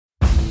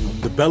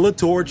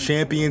Bellator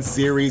Champion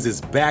Series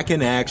is back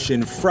in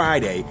action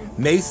Friday,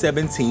 May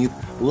 17th,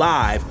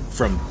 live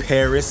from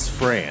Paris,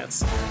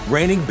 France.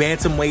 Reigning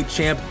bantamweight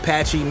champ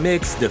Patchy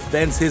Mix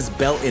defends his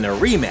belt in a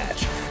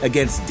rematch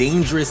against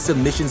dangerous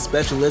submission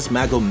specialist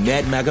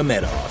Magomed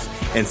Magomedov.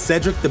 And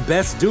Cedric the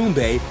Best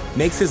Doumbé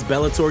makes his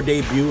Bellator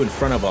debut in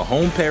front of a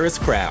home Paris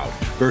crowd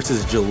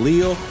versus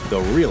Jaleel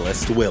the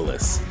Realist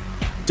Willis.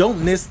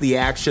 Don't miss the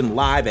action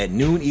live at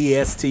noon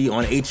EST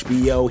on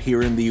HBO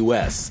here in the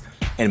US.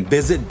 And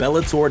visit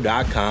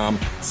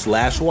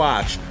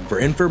Bellator.com/watch for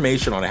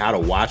information on how to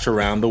watch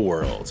around the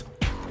world.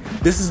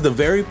 This is the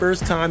very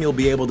first time you'll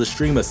be able to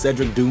stream a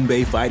Cedric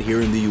Doumbé fight here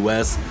in the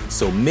US,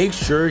 so make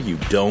sure you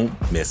don't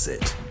miss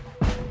it.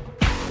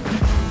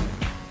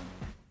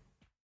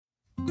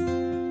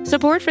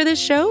 Support for this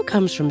show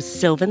comes from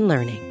Sylvan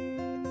Learning.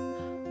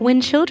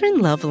 When children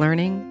love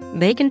learning,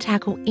 they can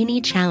tackle any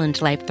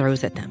challenge life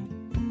throws at them.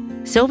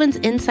 Sylvan's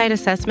Insight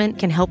Assessment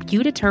can help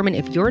you determine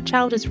if your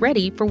child is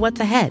ready for what's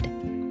ahead.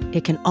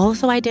 It can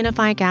also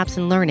identify gaps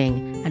in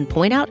learning and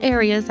point out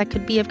areas that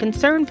could be of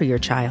concern for your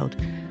child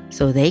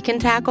so they can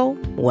tackle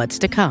what's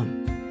to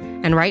come.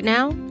 And right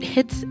now,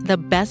 it's the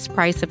best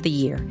price of the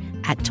year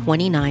at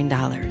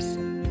 $29.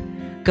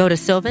 Go to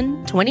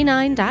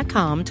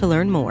sylvan29.com to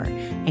learn more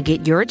and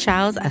get your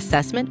child's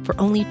assessment for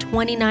only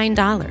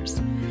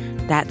 $29.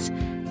 That's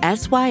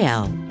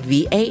SYLVAN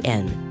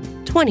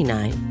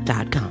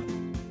 29.com.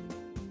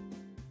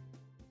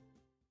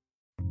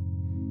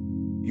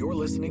 You're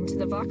listening to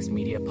the Vox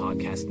Media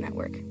Podcast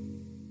Network.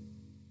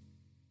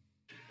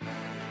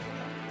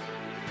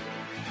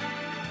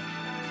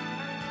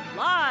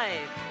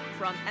 Live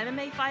from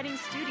MMA Fighting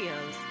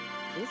Studios,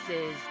 this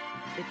is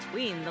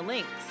Between the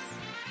Links.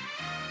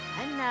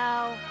 And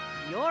now,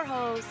 your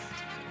host,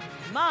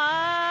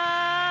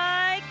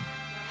 Mike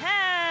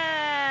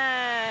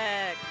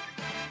Heck.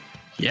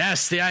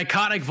 Yes, the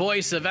iconic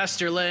voice of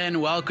Esther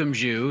Lynn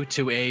welcomes you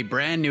to a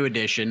brand new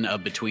edition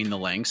of Between the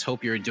Links.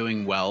 Hope you're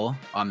doing well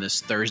on this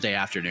Thursday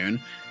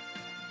afternoon.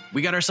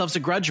 We got ourselves a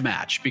grudge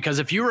match because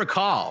if you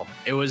recall,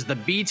 it was the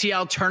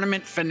BTL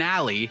tournament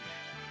finale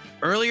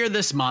earlier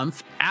this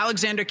month.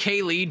 Alexander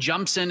K. Lee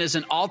jumps in as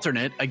an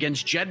alternate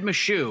against Jed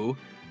Meshew.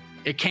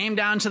 It came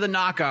down to the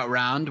knockout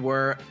round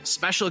where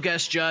special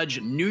guest judge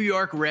New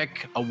York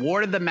Rick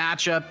awarded the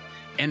matchup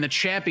and the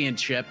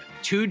championship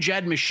to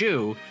Jed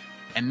Meshew,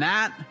 and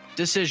that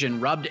decision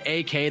rubbed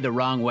AK the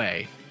wrong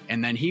way.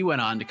 And then he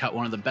went on to cut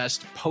one of the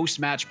best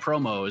post-match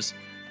promos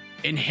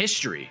in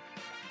history,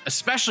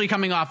 especially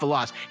coming off a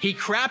loss. He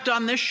crapped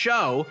on this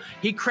show.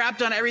 He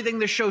crapped on everything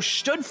the show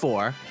stood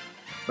for,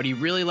 but he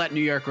really let New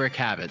York Rick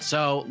have it.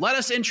 So let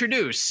us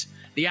introduce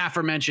the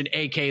aforementioned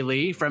AK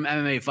Lee from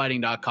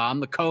MMAfighting.com,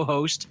 the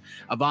co-host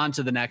of On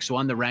to the Next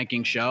One, the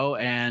ranking show,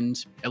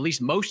 and at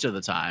least most of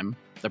the time,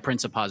 the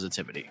Prince of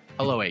Positivity.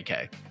 Hello,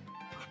 AK.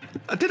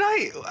 Did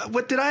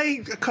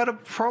I cut a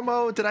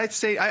promo? Did I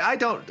say I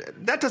don't?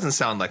 That doesn't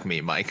sound like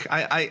me, Mike.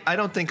 I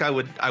don't think I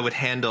would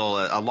handle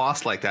a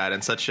loss like that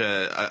in such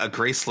a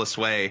graceless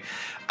way.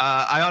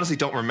 I honestly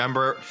don't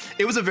remember.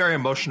 It was a very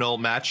emotional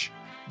match.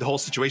 The whole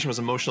situation was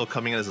emotional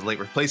coming in as a late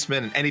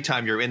replacement. And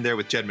anytime you're in there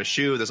with Jed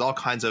Meshew, there's all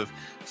kinds of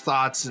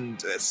thoughts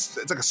and it's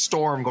like a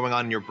storm going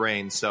on in your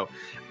brain. So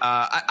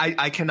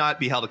I cannot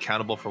be held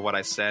accountable for what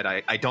I said.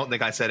 I don't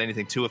think I said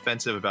anything too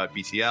offensive about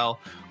BTL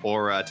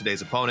or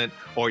today's opponent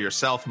or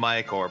yourself,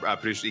 Mike, or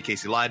producer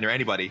Casey Leiden or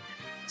anybody.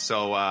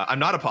 So I'm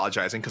not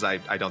apologizing because I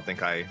don't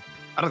think I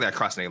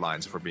crossed any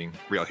lines if we're being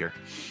real here.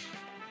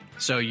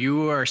 So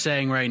you are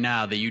saying right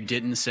now that you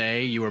didn't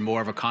say you were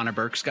more of a Connor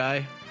Burks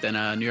guy than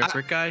a New York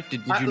Rick guy?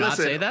 Did you not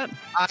say that?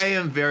 I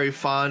am very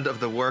fond of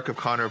the work of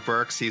Connor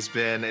Burks.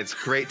 It's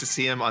great to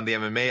see him on the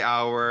MMA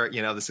Hour,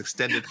 this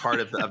extended part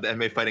of the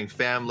MMA fighting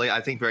family. I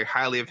think very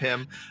highly of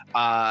him.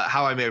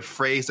 How I may have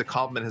phrased a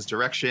compliment in his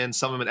direction.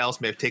 Someone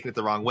else may have taken it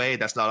the wrong way.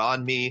 That's not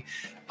on me.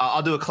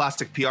 I'll do a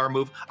classic PR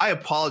move. I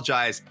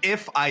apologize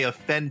if I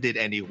offended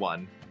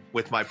anyone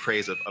with my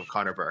praise of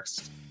Connor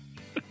Burks.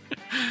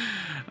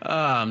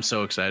 I'm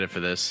so excited for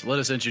this. Let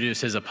us introduce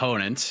his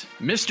opponent,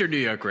 Mr. New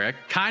York Rick,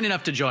 kind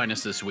enough to join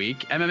us this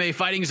week. MMA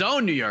Fighting's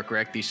own New York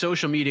Rick, the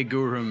social media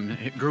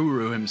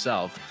guru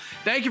himself.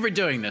 Thank you for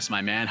doing this,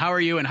 my man. How are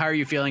you, and how are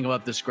you feeling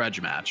about this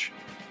grudge match?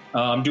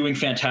 I'm doing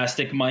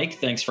fantastic, Mike.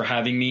 Thanks for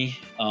having me.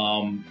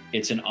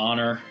 It's an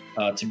honor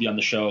to be on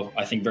the show.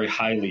 I think very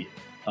highly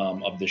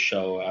of the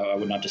show. I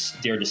would not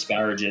just dare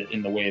disparage it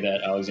in the way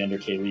that Alexander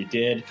K. Lee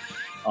did.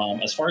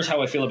 As far as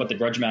how I feel about the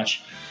grudge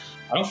match,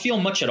 I don't feel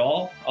much at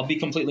all. I'll be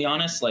completely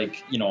honest.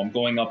 I'm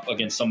going up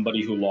against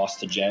somebody who lost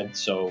to Jed.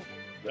 So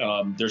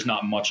there's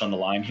not much on the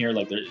line here.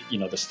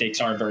 The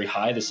stakes aren't very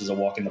high. This is a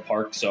walk in the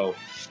park. So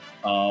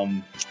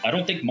I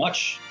don't think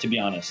much, to be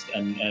honest.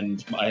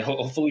 And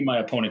hopefully my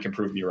opponent can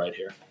prove me right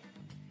here.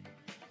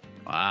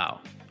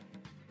 Wow.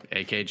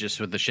 AK just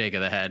with the shake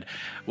of the head.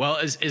 Well,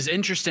 as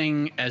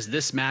interesting as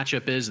this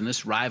matchup is and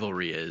this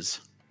rivalry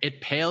is, it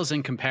pales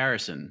in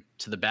comparison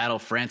to the battle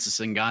Francis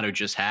Ngannou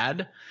just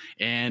had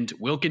and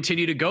will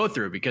continue to go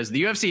through, because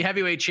the UFC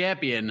heavyweight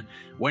champion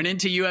went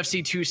into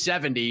UFC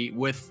 270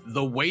 with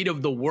the weight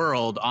of the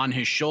world on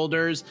his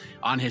shoulders,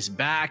 on his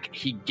back.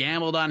 He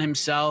gambled on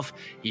himself.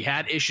 He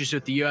had issues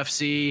with the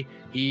UFC.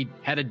 He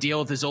had to deal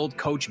with his old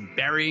coach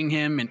burying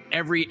him in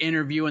every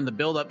interview in the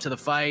build up to the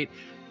fight.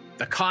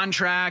 The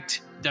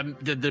contract,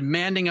 the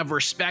demanding of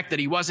respect that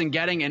he wasn't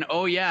getting, and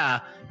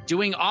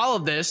doing all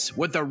of this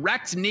with a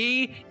wrecked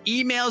knee,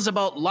 emails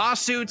about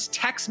lawsuits,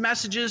 text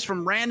messages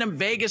from random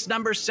Vegas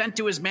numbers sent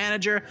to his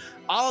manager,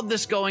 all of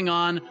this going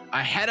on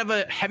ahead of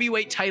a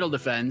heavyweight title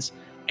defense,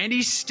 and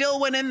he still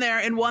went in there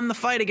and won the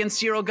fight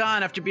against Ciryl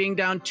Gane after being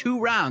down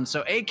 2 rounds.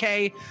 So,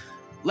 AK,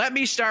 let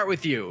me start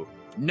with you.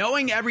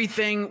 Knowing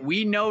everything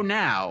we know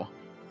now,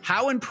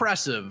 how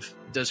impressive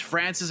does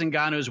Francis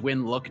Ngannou's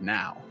win look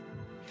now?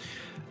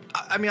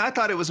 I mean, I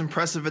thought it was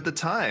impressive at the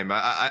time.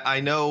 I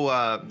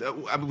know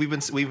we've been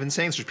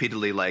saying this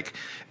repeatedly. Like,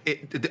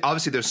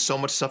 obviously, there's so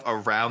much stuff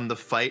around the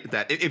fight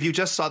that if you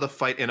just saw the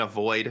fight in a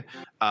void,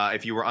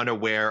 if you were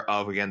unaware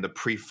of, again, the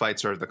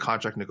pre-fight sort of the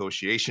contract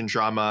negotiation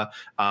drama,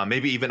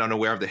 maybe even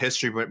unaware of the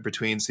history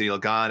between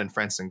Ciryl Gane and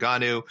Francis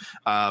Ngannou,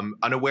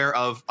 unaware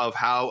of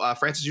how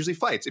Francis usually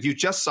fights. If you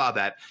just saw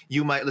that,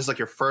 you might, this is like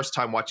your first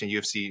time watching a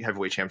UFC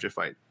heavyweight championship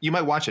fight, you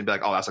might watch it and be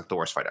like, oh, that's like the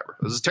worst fight ever.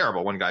 This is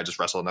terrible. One guy just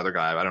wrestled another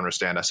guy. I don't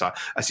understand.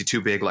 I see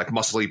 2 big, like,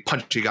 muscly,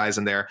 punchy guys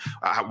in there.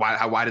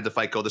 Why did the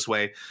fight go this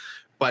way?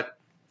 But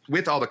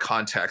with all the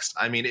context,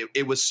 I mean,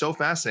 it was so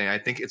fascinating. I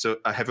think it's a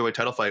heavyweight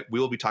title fight we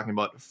will be talking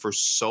about for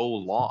so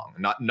long,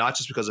 not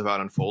just because of how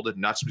it unfolded,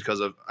 not just because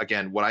of,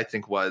 again, what I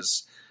think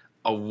was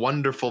a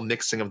wonderful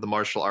mixing of the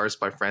martial arts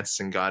by Francis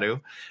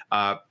Ngannou.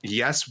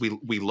 Yes,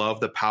 we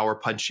love the power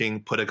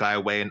punching, put a guy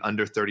away in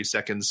under 30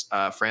 seconds,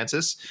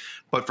 Francis.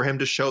 But for him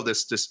to show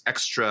this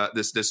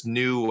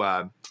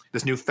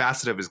new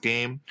facet of his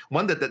game,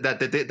 one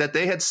that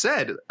they had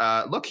said,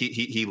 look,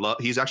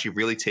 he's actually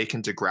really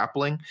taken to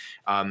grappling.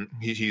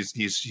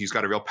 He's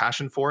got a real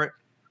passion for it.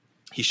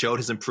 He showed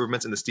his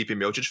improvements in the Stipe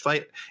Miocic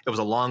fight. It was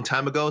a long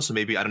time ago, so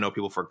maybe, I don't know,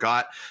 people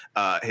forgot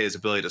his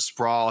ability to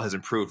sprawl, his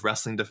improved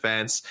wrestling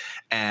defense,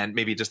 and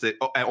maybe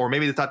or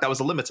maybe they thought that was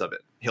the limits of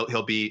it.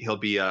 He'll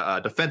be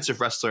a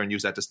defensive wrestler and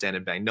use that to stand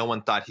and bang. No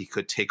one thought he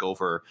could take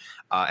over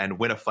and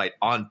win a fight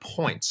on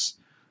points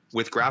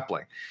with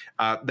grappling.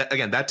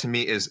 That to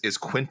me is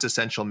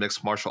quintessential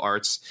mixed martial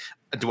arts.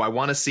 Do I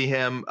want to see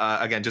him,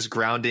 again, just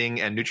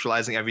grounding and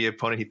neutralizing every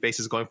opponent he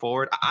faces going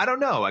forward? I don't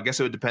know. I guess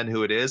it would depend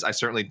who it is. I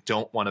certainly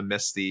don't want to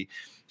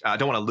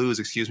lose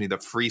the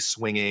free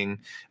swinging,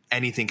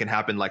 anything can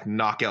happen, like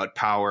knockout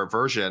power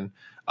version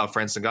of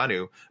Francis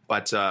Ngannou.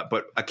 But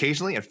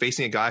occasionally, and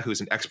facing a guy who's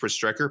an expert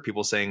striker,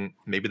 people saying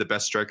maybe the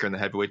best striker in the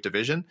heavyweight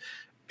division,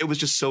 it was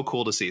just so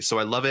cool to see. So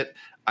I love it.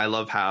 I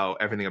love how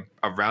everything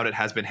around it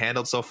has been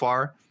handled so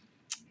far.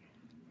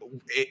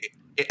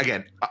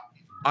 Again,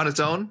 on its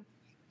own,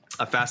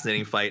 a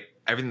fascinating fight.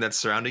 Everything that's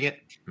surrounding it,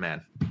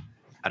 man,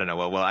 I don't know.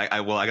 Well,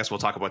 I guess we'll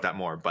talk about that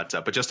more. But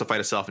just the fight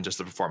itself and just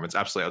the performance,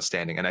 absolutely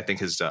outstanding. And I think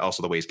his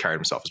also the way he's carried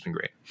himself has been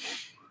great.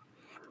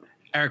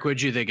 Eric, what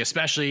do you think,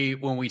 especially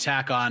when we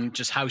tack on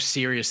just how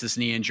serious this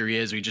knee injury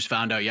is? We just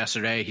found out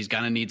yesterday he's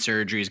going to need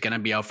surgery. He's going to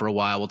be out for a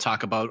while. We'll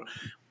talk about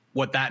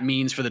what that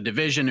means for the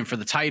division and for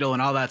the title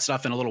and all that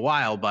stuff in a little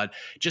while. But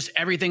just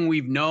everything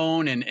we've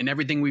known and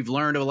everything we've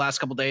learned over the last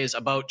couple of days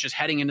about just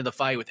heading into the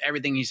fight with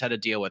everything he's had to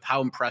deal with,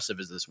 how impressive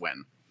is this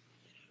win?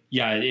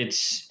 Yeah,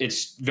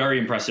 it's very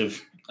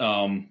impressive.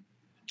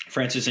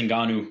 Francis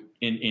Ngannou,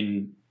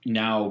 in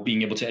now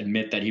being able to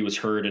admit that he was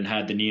hurt and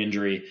had the knee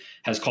injury,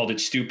 has called it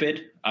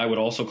stupid. I would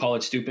also call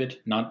it stupid.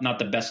 Not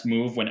the best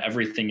move when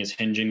everything is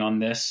hinging on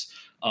this,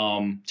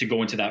 to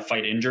go into that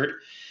fight injured.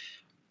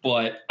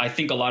 But I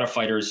think a lot of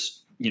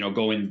fighters,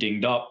 go in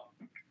dinged up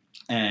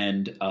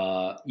and,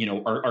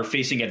 are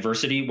facing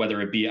adversity,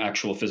 whether it be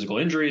actual physical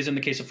injuries in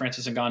the case of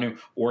Francis Ngannou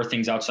or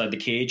things outside the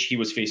cage. He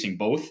was facing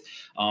both,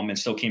 and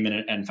still came in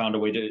and found a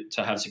way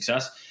to have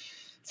success.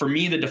 For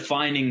me, the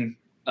defining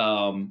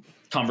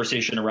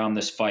conversation around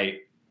this fight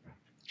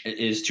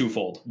is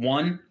twofold.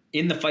 One,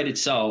 in the fight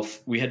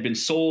itself, we had been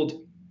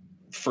sold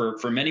for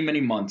many,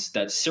 many months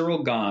that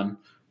Ciryl Gane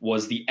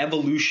was the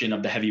evolution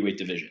of the heavyweight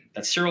division,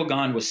 that Ciryl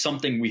Gane was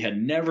something we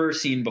had never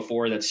seen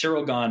before, that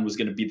Ciryl Gane was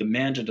going to be the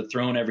man to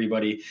dethrone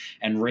everybody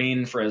and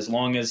reign for as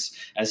long as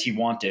he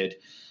wanted.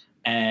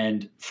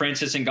 And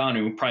Francis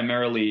Ngannou,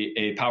 primarily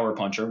a power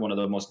puncher, one of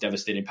the most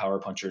devastating power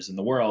punchers in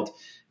the world,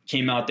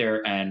 came out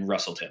there and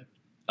wrestled him.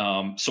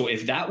 So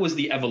if that was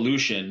the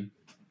evolution,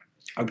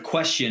 I would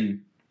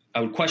question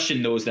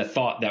those that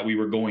thought that we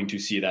were going to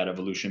see that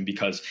evolution,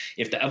 because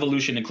if the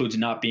evolution includes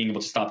not being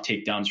able to stop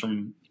takedowns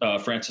from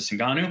Francis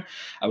Ngannou,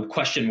 I would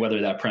question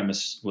whether that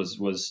premise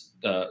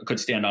could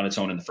stand on its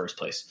own in the first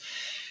place.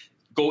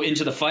 Go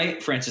into the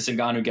fight, Francis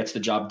Ngannou gets the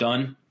job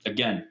done.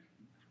 Again,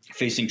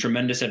 facing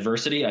tremendous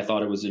adversity. I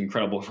thought it was an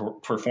incredible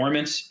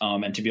performance,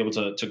 and to be able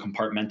to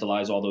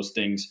compartmentalize all those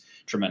things,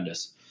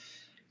 tremendous.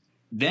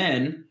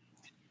 Then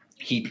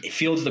he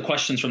fields the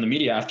questions from the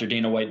media after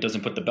Dana White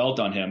doesn't put the belt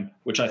on him,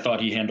 which I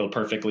thought he handled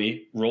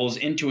perfectly, rolls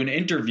into an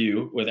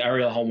interview with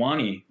Ariel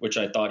Helwani, which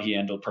I thought he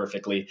handled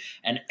perfectly.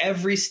 And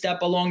every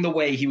step along the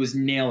way, he was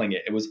nailing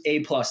it. It was A+,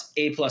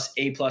 A+,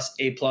 A+,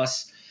 A+.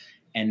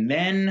 And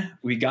then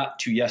we got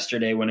to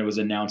yesterday when it was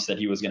announced that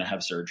he was going to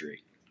have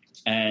surgery.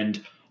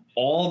 And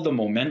all the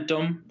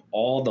momentum,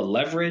 all the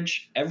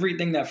leverage,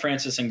 everything that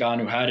Francis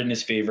Ngannou had in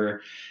his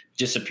favor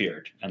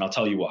disappeared. And I'll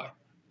tell you why.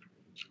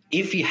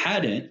 If he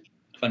hadn't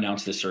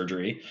announced the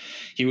surgery,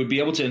 he would be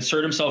able to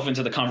insert himself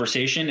into the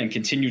conversation and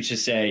continue to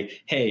say,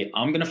 hey,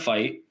 I'm going to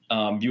fight.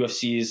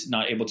 UFC is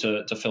not able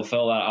to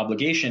fulfill that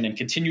obligation, and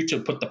continue to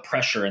put the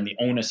pressure and the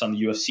onus on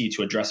the UFC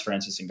to address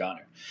Francis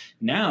Ngannou.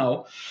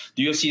 Now,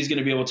 the UFC is going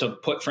to be able to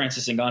put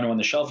Francis Ngannou on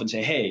the shelf and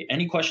say, hey,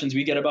 any questions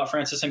we get about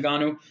Francis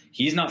Ngannou,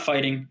 he's not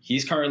fighting.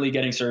 He's currently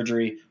getting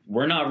surgery.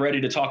 We're not ready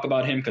to talk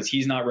about him because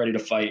he's not ready to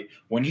fight.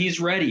 When he's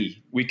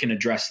ready, we can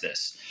address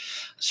this.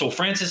 So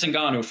Francis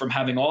Ngannou, from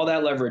having all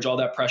that leverage, all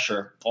that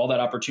pressure, all that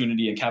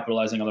opportunity, and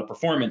capitalizing on the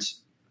performance,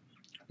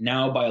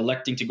 now by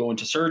electing to go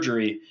into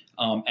surgery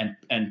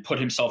and put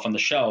himself on the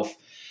shelf,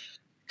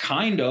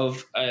 kind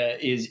of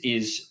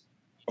is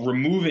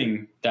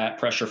removing that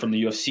pressure from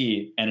the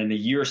UFC. And in a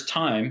year's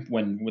time,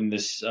 when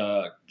this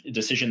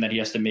decision that he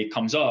has to make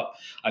comes up,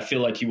 I feel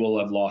like he will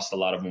have lost a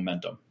lot of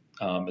momentum.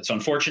 It's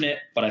unfortunate,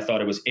 but I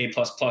thought it was A++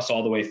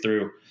 all the way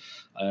through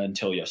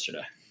until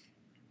yesterday.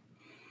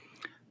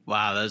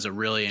 Wow, that is a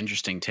really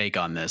interesting take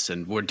on this,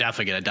 and we're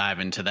definitely going to dive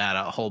into that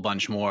a whole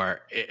bunch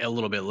more a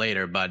little bit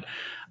later. But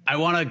I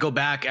want to go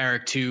back,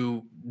 Eric,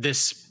 to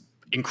this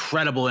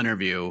incredible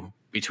interview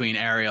between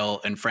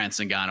Ariel and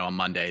Francis Ngannou on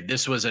Monday.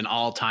 This was an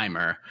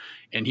all-timer,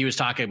 and he was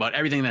talking about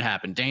everything that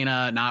happened.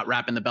 Dana not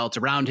wrapping the belt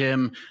around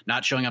him,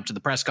 not showing up to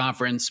the press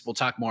conference. We'll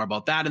talk more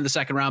about that in the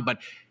second round, but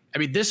I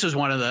mean, this was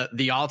one of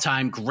the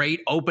all-time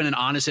great open and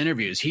honest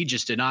interviews. He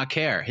just did not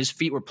care. His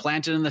feet were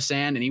planted in the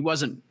sand, and he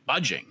wasn't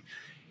budging.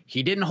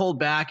 He didn't hold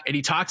back, and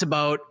he talked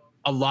about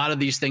a lot of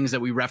these things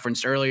that we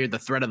referenced earlier, the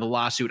threat of the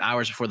lawsuit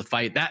hours before the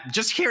fight. That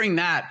just hearing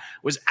that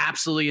was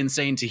absolutely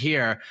insane to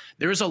hear.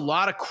 There was a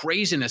lot of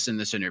craziness in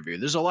this interview.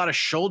 There's a lot of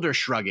shoulder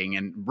shrugging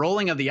and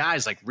rolling of the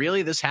eyes, like,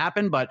 really, this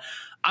happened? But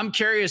I'm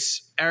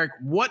curious, Eric,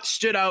 what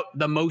stood out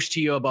the most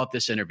to you about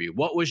this interview?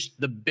 What was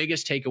the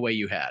biggest takeaway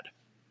you had?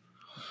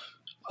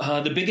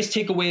 The biggest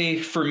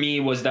takeaway for me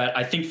was that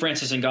I think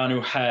Francis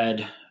Ngannou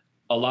had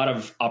a lot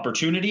of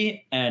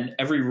opportunity and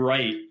every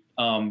right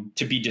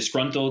to be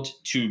disgruntled,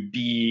 to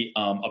be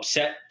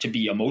upset, to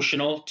be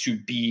emotional, to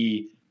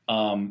be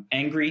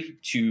angry,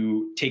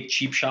 to take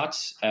cheap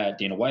shots at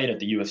Dana White, at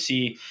the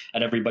UFC,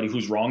 at everybody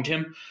who's wronged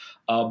him.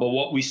 But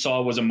what we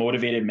saw was a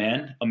motivated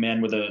man, a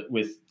man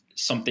with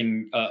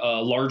something,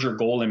 a larger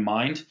goal in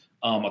mind,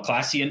 a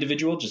classy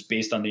individual, just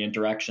based on the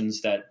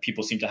interactions that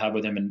people seem to have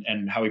with him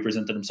and how he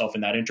presented himself in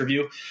that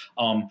interview.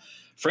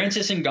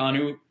 Francis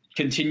Ngannou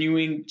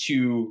continuing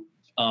to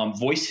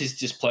voice his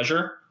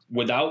displeasure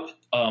without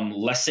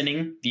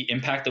lessening the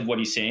impact of what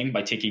he's saying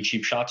by taking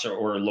cheap shots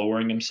or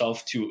lowering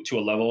himself to a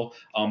level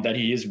that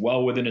he is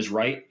well within his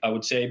right, I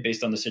would say,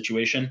 based on the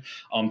situation,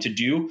 to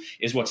do,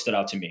 is what stood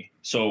out to me.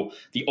 So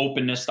the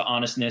openness, the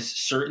honestness,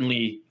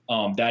 certainly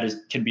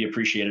can be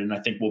appreciated, and I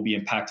think will be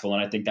impactful.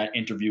 And I think that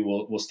interview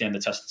will stand the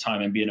test of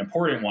time and be an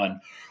important one.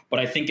 But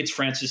I think it's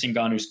Francis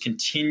Ngannou's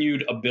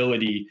continued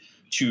ability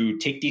to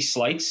take these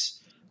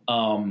slights,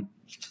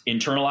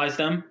 internalize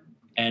them,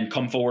 and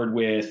come forward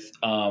with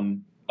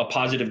a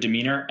positive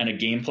demeanor and a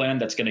game plan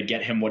that's going to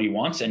get him what he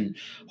wants, and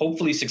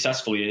hopefully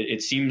successfully.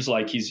 It seems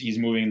like he's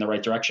moving in the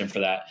right direction for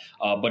that.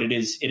 But it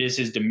is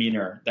his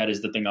demeanor that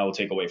is the thing I will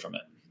take away from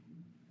it.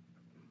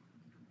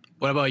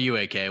 What about you,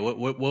 AK?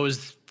 What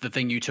was the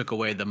thing you took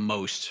away the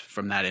most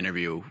from that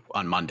interview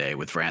on Monday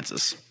with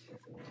Francis?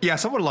 Yeah,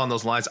 somewhat along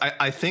those lines.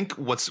 I think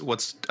what's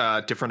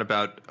different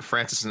about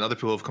Francis and other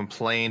people who have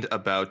complained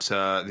about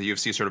the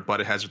UFC sort of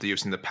butted heads with the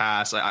UFC in the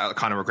past.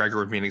 Conor McGregor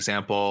would be an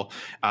example.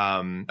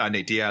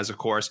 Nate Diaz, of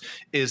course,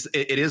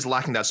 it is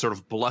lacking that sort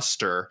of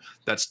bluster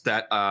that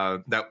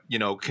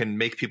can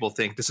make people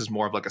think this is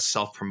more of like a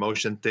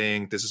self-promotion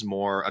thing. This is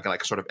more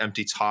like sort of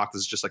empty talk.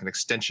 This is just like an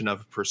extension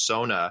of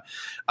persona.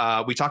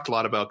 We talked a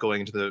lot about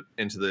going into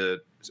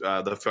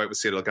the fight with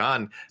Ciryl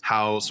Gane,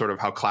 how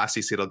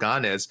classy Ciryl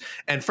Gane is,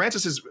 and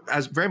Francis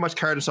has very much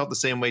carried himself the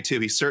same way too.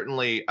 He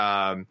certainly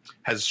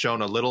has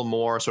shown a little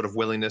more sort of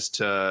willingness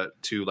to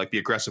like be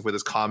aggressive with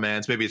his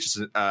comments. Maybe it's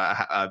just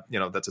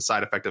that's a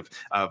side effect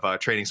of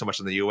training so much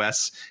in the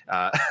U.S.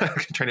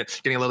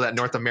 Getting a little of that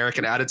North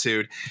American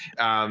attitude.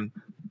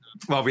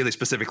 Well, really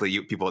specifically,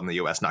 you people in the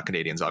U.S., not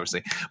Canadians,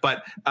 obviously.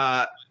 But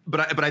I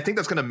think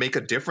that's going to make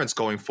a difference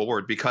going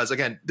forward, because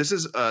again, this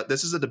is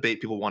a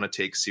debate people want to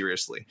take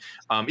seriously.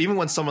 Even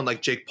when someone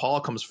like Jake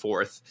Paul comes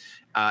forth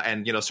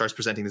and starts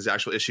presenting these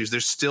actual issues, there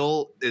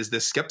still is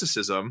this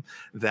skepticism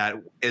that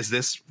is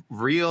this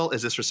real?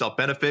 Is this for self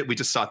benefit? We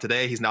just saw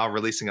today he's now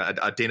releasing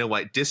a Dana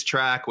White diss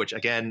track, which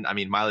again, I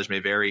mean, mileage may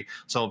vary.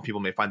 Some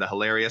people may find that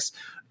hilarious.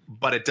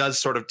 but it does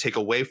sort of take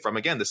away from,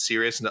 again, the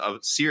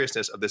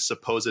seriousness of this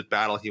supposed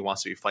battle he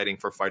wants to be fighting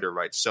for fighter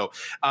rights. So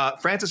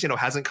Francis,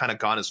 hasn't kind of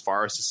gone as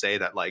far as to say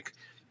that, like,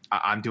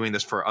 I'm doing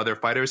this for other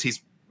fighters.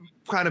 He's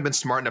kind of been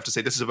smart enough to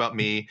say, this is about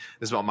me,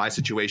 this is about my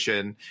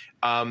situation.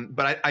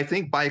 But I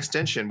think by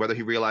extension, whether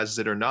he realizes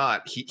it or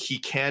not, he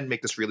can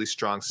make this really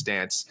strong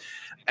stance.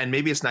 And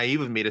maybe it's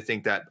naive of me to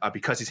think that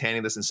because he's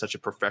handling this in such a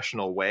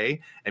professional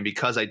way, and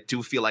because I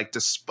do feel like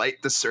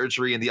despite the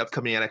surgery and the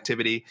upcoming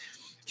inactivity,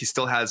 he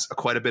still has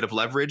quite a bit of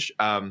leverage.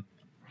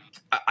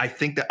 I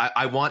think that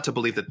I want to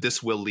believe that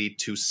this will lead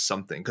to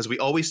something, because we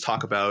always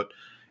talk about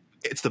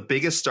it's the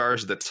biggest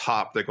stars at the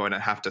top they're going to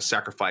have to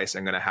sacrifice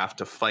and going to have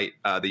to fight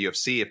the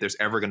UFC if there's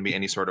ever going to be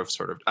any sort of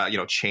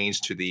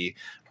change to the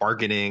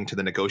bargaining, to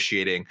the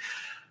negotiating.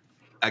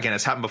 Again,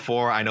 it's happened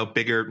before. I know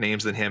bigger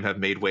names than him have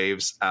made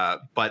waves,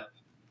 but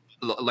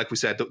like we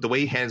said, the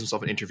way he handles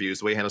himself in interviews,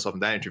 the way he handles himself in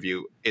that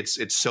interview,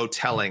 it's so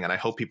telling. And I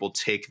hope people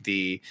take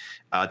the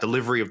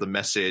delivery of the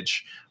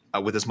message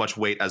with as much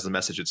weight as the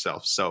message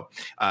itself. So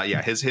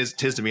his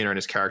demeanor and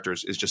his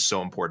characters is just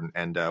so important.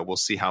 And we'll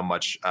see how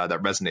much that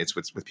resonates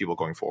with people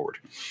going forward.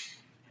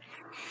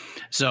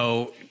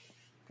 So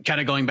kind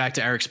of going back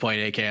to Eric's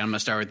point, AK, I'm going to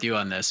start with you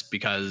on this,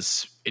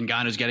 because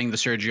Ngannou's getting the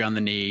surgery on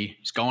the knee.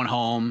 He's going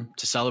home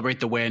to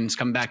celebrate the win. He's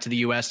coming back to the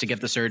U.S. to get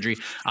the surgery.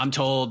 I'm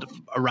told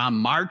around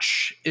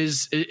March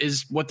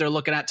is what they're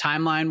looking at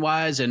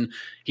timeline-wise, and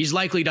he's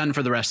likely done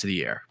for the rest of the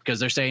year, because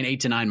they're saying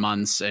 8 to 9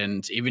 months,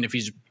 and even if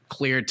he's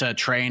cleared to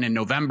train in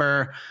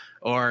November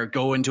or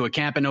go into a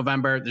camp in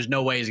November, there's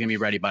no way he's going to be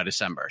ready by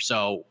December.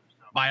 So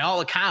by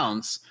all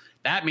accounts,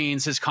 that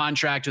means his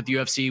contract with the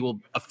UFC will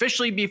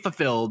officially be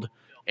fulfilled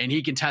and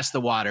he can test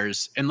the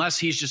waters, unless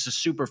he's just a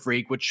super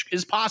freak, which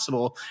is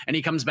possible, and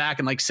he comes back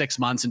in like 6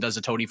 months and does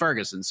a Tony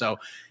Ferguson. So,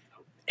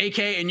 AK,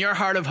 in your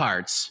heart of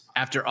hearts,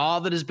 after all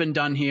that has been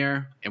done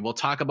here, and we'll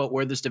talk about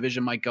where this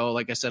division might go,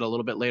 like I said, a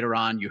little bit later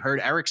on, you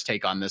heard Eric's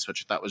take on this,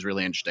 which I thought was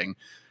really interesting.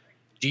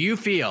 Do you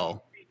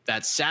feel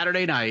that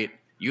Saturday night,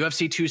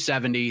 UFC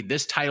 270,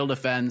 this title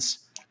defense,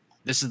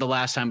 this is the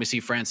last time we see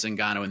Francis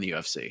Ngannou in the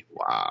UFC?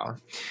 Wow.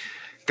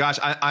 Gosh,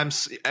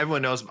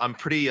 everyone knows I'm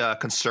pretty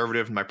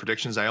conservative in my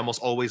predictions. I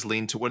almost always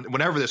lean to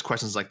whenever there's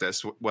questions like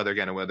this, whether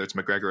it's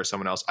McGregor or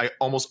someone else, I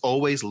almost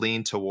always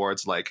lean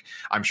towards, like,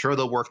 I'm sure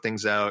they'll work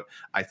things out.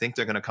 I think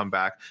they're going to come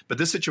back. But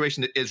this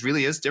situation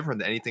really is different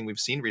than anything we've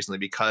seen recently,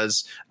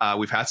 because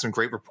we've had some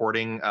great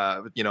reporting,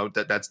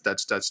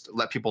 that's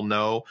let people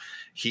know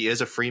he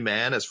is a free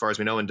man as far as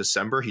we know in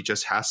December. He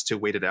just has to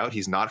wait it out.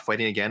 He's not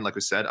fighting again, like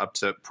we said,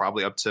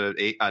 probably up to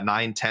 8,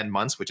 9, 10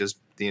 months, which is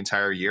the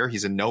entire year.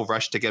 He's in no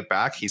rush to get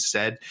back. He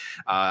said,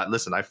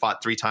 listen, I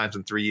fought 3 times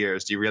in 3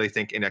 years. Do you really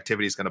think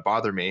inactivity is going to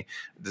bother me?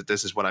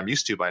 This is what I'm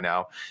used to by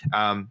now.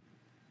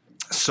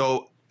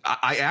 So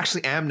I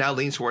actually am now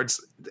leaning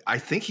towards, I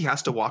think he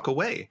has to walk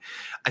away.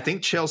 I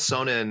think Chael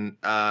Sonnen,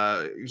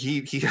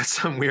 he has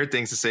some weird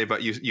things to say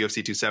about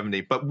UFC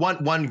 270, but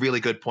one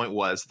really good point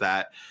was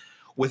that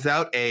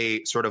without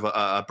a sort of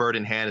a bird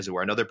in hand, as it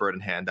were, another bird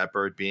in hand, that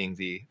bird being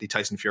the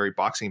Tyson Fury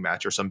boxing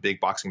match or some big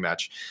boxing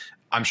match,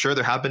 I'm sure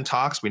there have been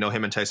talks. We know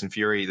him and Tyson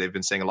Fury, they've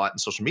been saying a lot in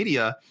social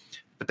media,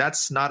 but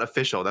that's not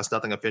official. That's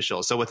nothing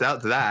official. So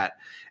without that,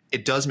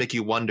 it does make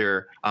you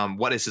wonder,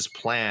 what is his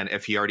plan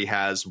if he already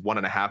has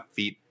 1.5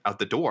 feet out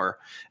the door?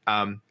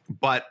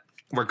 But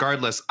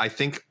regardless, I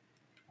think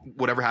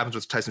whatever happens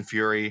with Tyson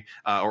Fury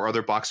or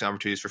other boxing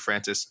opportunities for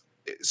Francis,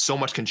 so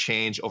much can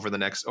change over the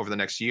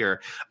next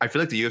year. I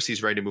feel like the UFC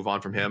is ready to move on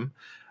from him,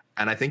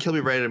 and I think he'll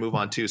be ready to move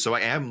on too. So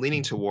I am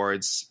leaning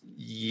towards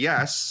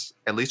yes,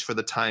 at least for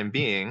the time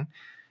being.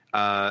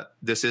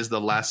 This is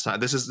the last time.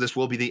 This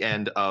will be the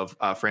end of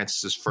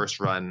Francis's first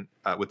run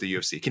with the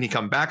UFC. Can he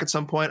come back at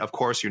some point? Of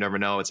course, you never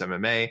know. It's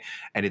MMA.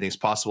 Anything's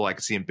possible. I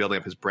could see him building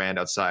up his brand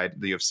outside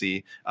the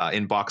UFC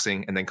in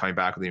boxing, and then coming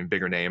back with an even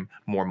bigger name,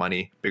 more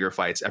money, bigger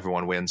fights.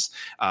 Everyone wins.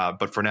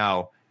 But for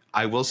now,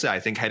 I will say, I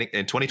think heading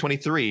in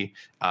 2023,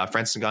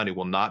 Francis Ngannou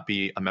will not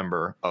be a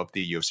member of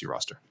the UFC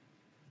roster.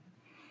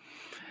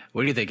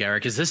 What do you think,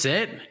 Eric? Is this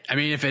it? I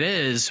mean, if it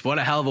is, what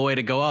a hell of a way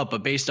to go up.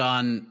 But based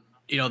on,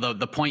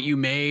 the point you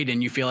made,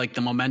 and you feel like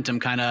the momentum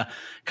kind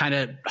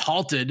of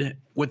halted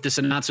with this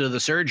announcement of the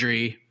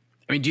surgery.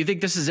 I mean, do you think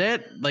this is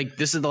it? Like,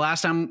 this is the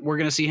last time we're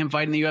going to see him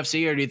fight in the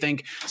UFC? Or do you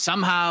think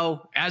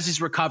somehow, as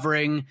he's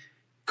recovering,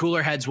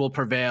 cooler heads will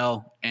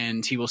prevail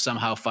and he will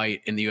somehow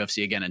fight in the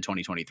UFC again in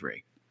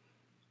 2023?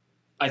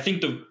 I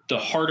think the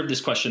heart of this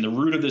question, the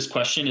root of this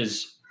question,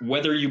 is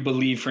whether you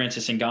believe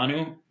Francis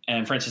Ngannou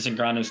and Francis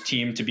Ngannou's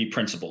team to be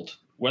principled.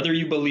 Whether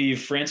you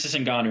believe Francis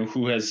Ngannou,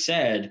 who has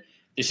said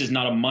this is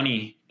not a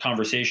money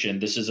conversation,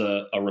 this is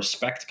a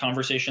respect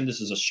conversation,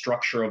 this is a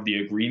structure of the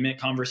agreement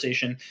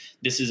conversation,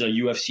 this is a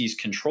UFC's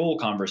control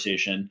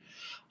conversation,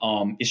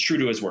 is true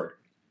to his word.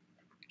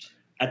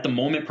 At the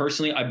moment,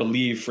 personally, I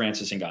believe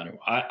Francis Ngannou.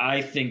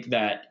 I think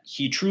that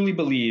he truly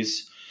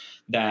believes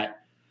that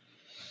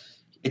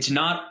it's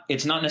not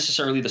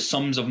necessarily the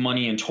sums of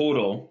money in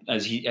total,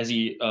 as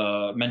he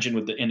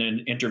mentioned in an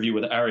interview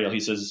with Ariel. He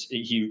says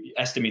he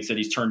estimates that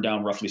he's turned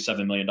down roughly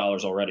 $7 million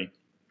already.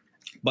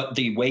 But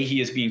the way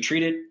he is being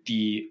treated,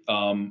 the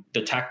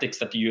tactics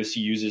that the UFC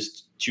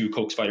uses to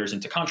coax fighters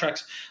into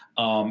contracts,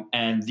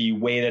 and the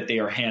way that they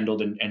are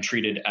handled and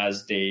treated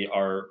as they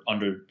are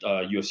under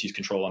UFC's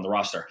control on the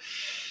roster.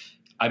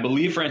 I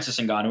believe Francis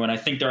Ngannou, and I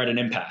think they're at an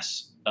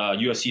impasse.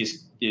 UFC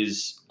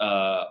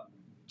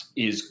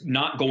is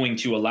not going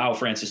to allow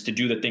Francis to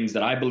do the things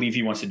that I believe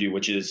he wants to do,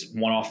 which is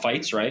one-off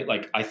fights, right?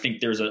 Like, I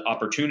think there's an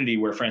opportunity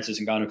where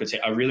Francis Ngannou could say,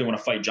 I really want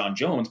to fight John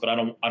Jones, but I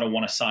don't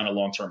want to sign a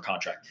long-term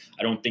contract.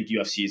 I don't think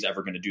UFC is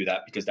ever going to do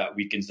that because that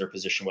weakens their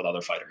position with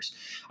other fighters.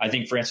 I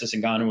think Francis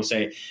Ngannou will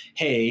say,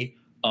 hey,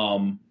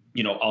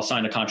 I'll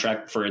sign a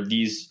contract for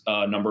these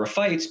number of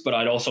fights, but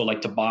I'd also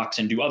like to box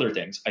and do other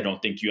things. I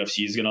don't think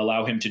UFC is going to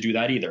allow him to do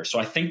that either. So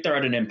I think they're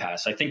at an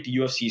impasse. I think the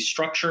UFC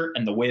structure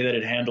and the way that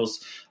it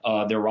handles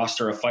their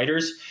roster of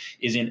fighters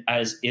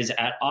is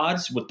at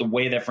odds with the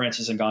way that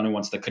Francis Ngannou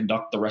wants to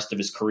conduct the rest of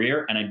his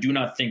career. And I do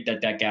not think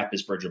that gap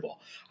is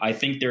bridgeable. I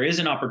think there is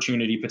an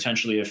opportunity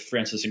potentially if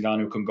Francis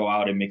Ngannou can go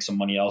out and make some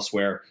money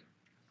elsewhere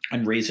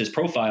and raise his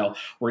profile,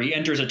 where he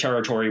enters a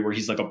territory where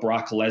he's like a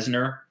Brock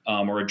Lesnar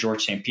or a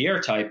George St.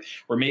 Pierre type,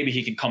 where maybe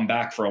he could come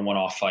back for a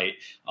one-off fight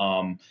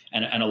and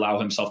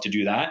allow himself to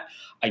do that.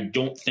 I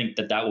don't think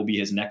that will be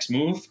his next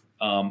move.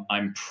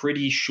 I'm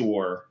pretty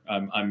sure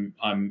I'm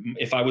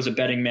if I was a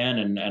betting man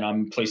and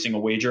I'm placing a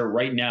wager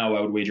right now,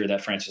 I would wager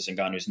that Francis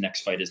Ngannou's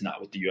next fight is not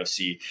with the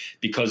UFC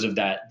because of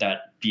that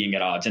being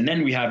at odds. And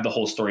then we have the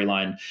whole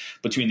storyline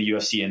between the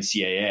UFC and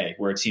CAA,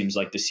 where it seems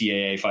like the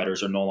CAA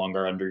fighters are no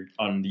longer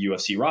on the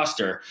UFC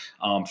roster.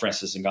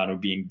 Francis Ngannou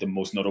being the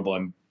most notable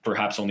and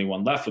perhaps only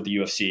one left with the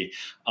UFC.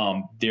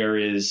 There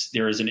is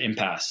an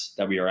impasse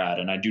that we are at,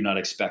 and I do not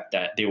expect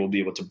that they will be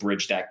able to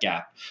bridge that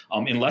gap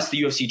unless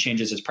the UFC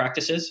changes its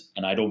practices.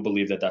 And I don't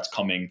believe that that's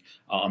coming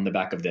on the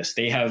back of this.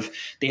 They have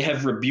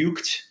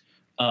rebuked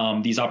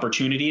these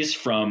opportunities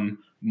from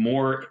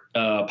more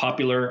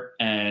popular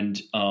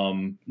and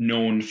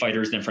known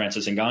fighters than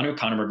Francis Ngannou.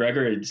 Conor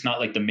McGregor, it's not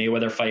like the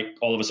Mayweather fight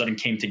all of a sudden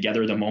came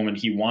together the moment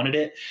he wanted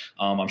it.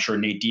 I'm sure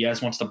Nate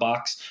Diaz wants to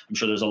box. I'm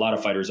sure there's a lot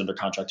of fighters under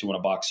contract who want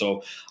to box.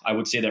 So I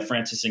would say that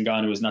Francis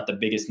Ngannou is not the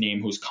biggest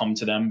name who's come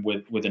to them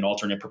with an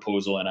alternate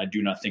proposal, and I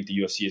do not think the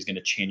UFC is going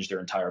to change their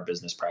entire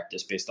business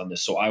practice based on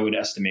this. So I would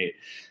estimate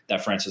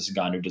that Francis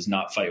Ngannou does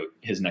not fight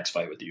his next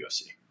fight with the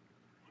UFC.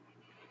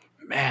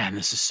 Man,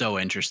 this is so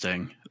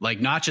interesting.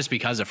 Like, not just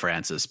because of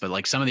Francis, but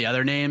like some of the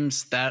other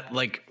names that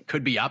like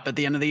could be up at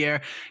the end of the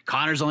year.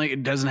 Connor's only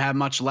doesn't have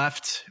much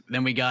left.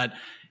 Then we got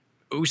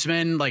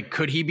Usman. Like,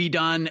 could he be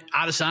done?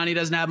 Adesanya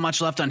doesn't have much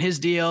left on his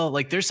deal.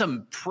 Like, there's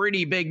some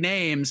pretty big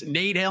names.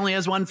 Nate only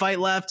has one fight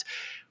left.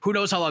 Who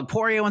knows how long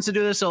Poirier wants to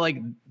do this? So like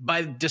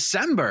by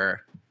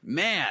December,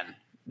 man,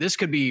 this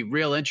could be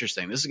real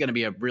interesting. This is going to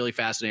be a really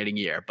fascinating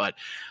year. But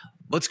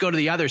let's go to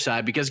the other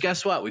side, because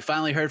guess what? We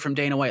finally heard from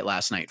Dana White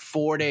last night,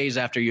 4 days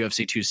after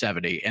UFC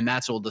 270, and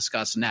that's what we'll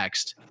discuss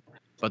next.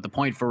 But the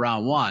point for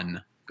round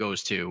one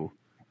goes to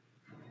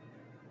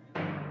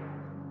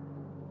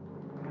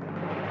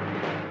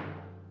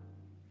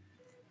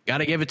got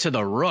to give it to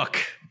the Rook,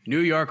 New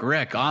York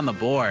Rick on the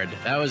board.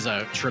 That was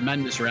a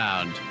tremendous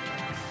round.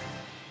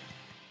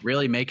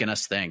 Really making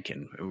us think,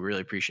 and we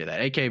really appreciate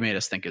that. AK made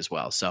us think as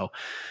well. So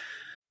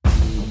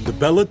the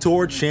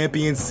Bellator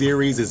Champion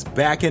Series is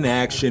back in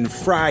action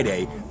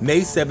Friday,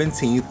 May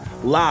 17th,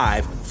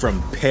 live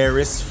from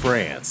Paris,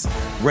 France.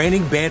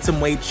 Reigning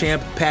bantamweight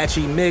champ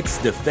Patchy Mix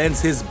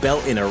defends his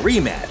belt in a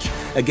rematch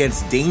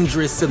against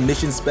dangerous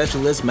submission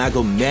specialist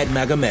Magomed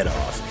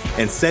Magomedov.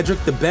 And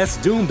Cedric the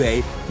Best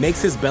Doumbé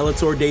makes his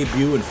Bellator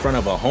debut in front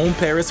of a home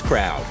Paris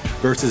crowd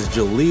versus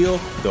Jaleel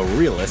the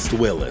Realist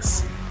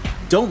Willis.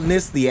 Don't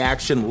miss the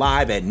action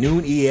live at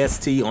noon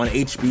EST on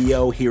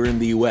HBO here in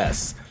the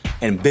US.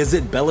 And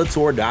visit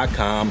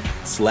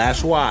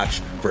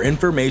Bellator.com/watch for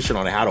information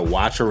on how to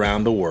watch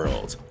around the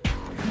world.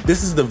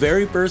 This is the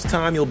very first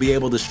time you'll be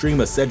able to stream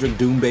a Cedric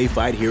Doumbé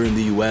fight here in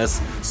the US,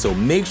 so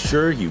make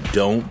sure you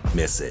don't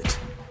miss it.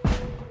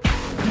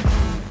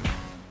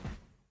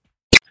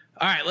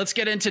 all right, let's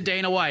get into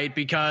Dana White,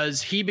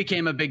 because he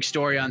became a big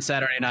story on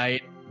Saturday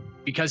night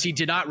because he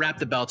did not wrap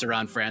the belt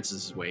around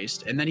Francis's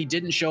waist, and then he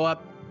didn't show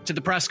up to the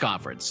press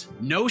conference.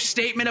 No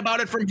statement about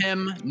it from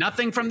him,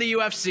 nothing from the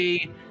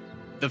UFC.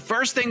 The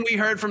first thing we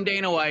heard from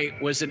Dana White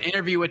was an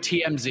interview with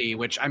TMZ,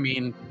 which, I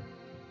mean,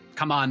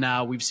 come on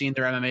now. We've seen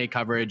their MMA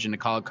coverage, and the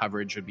college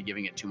coverage would be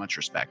giving it too much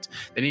respect.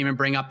 They didn't even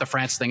bring up the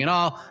France thing at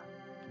all.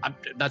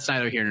 That's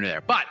neither here nor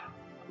there. But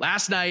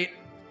last night,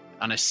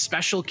 on a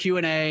special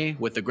Q&A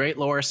with the great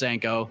Laura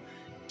Sanko,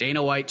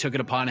 Dana White took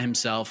it upon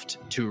himself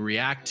to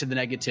react to the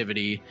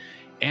negativity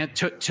and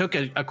took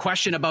a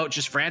question about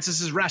just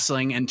Francis's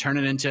wrestling and turn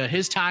it into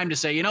his time to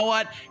say, you know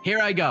what, here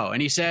I go.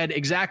 And he said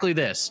exactly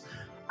this.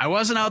 I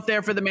wasn't out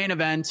there for the main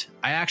event.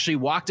 I actually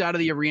walked out of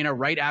the arena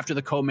right after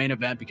the co-main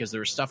event because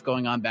there was stuff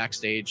going on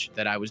backstage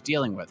that I was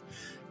dealing with.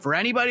 For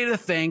anybody to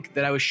think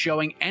that I was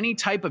showing any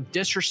type of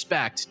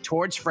disrespect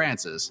towards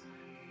Francis,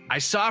 I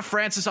saw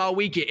Francis all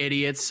week, you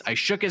idiots. I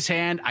shook his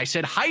hand. I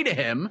said hi to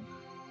him.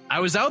 I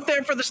was out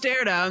there for the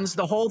stare downs,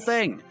 the whole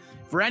thing.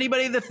 for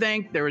anybody to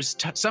think there was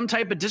some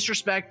type of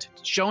disrespect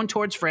shown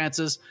towards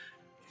Francis,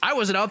 I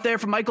wasn't out there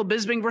for Michael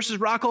Bisping versus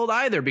Rockhold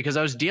either because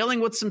I was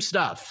dealing with some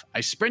stuff.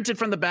 I sprinted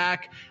from the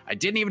back. I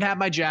didn't even have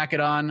my jacket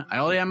on. I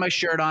only had my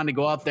shirt on to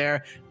go out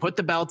there, put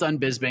the belt on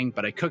Bisping,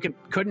 but I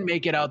couldn't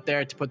make it out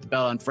there to put the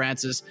belt on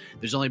Francis.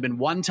 There's only been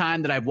one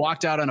time that I've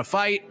walked out on a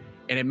fight,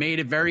 and it made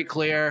it very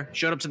clear.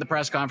 Showed up to the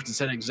press conference and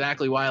said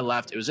exactly why I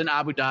left. It was in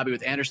Abu Dhabi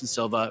with Anderson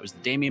Silva. It was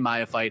the Damian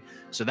Maia fight.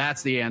 So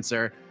that's the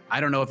answer. I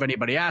don't know if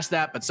anybody asked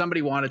that, but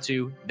somebody wanted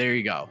to. There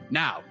you go.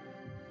 Now,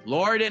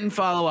 Laura didn't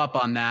follow up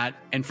on that.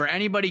 And for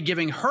anybody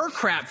giving her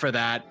crap for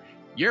that,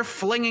 you're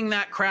flinging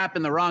that crap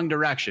in the wrong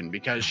direction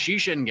because she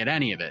shouldn't get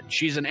any of it.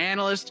 She's an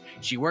analyst.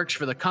 She works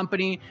for the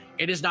company.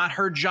 It is not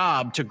her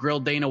job to grill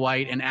Dana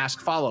White and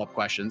ask follow-up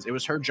questions. It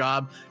was her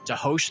job to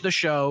host the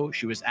show.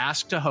 She was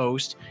asked to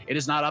host. It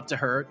is not up to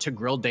her to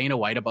grill Dana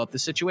White about the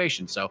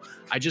situation. So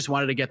I just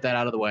wanted to get that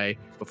out of the way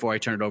before I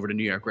turn it over to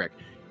New York Rick.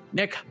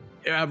 Nick.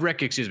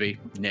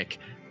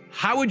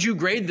 How would you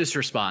grade this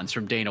response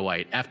from Dana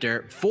White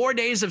after 4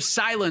 days of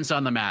silence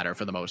on the matter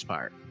for the most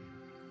part?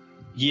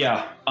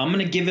 Yeah, I'm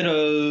going to give it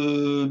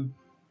a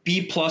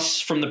B+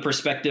 from the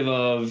perspective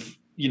of,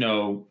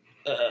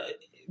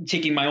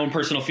 taking my own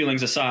personal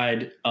feelings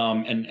aside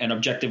and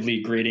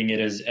objectively grading it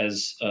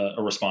as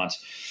a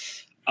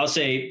response. I'll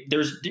say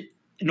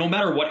no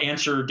matter what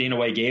answer Dana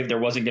White gave, there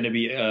wasn't going to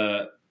be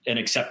an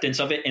acceptance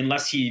of it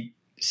unless he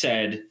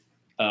said,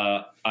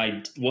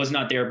 I was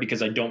not there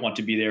because I don't want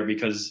to be there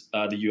because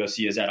the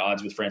UFC is at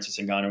odds with Francis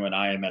Ngannou and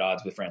I am at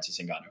odds with Francis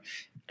Ngannou.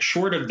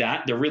 Short of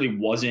that, there really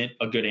wasn't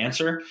a good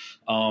answer.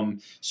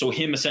 So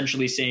him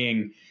essentially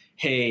saying,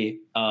 hey,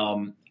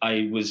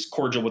 I was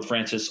cordial with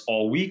Francis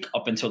all week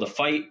up until the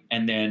fight,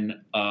 and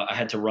then I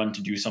had to run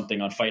to do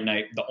something on fight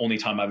night. The only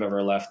time I've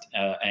ever left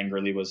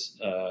angrily was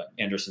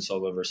Anderson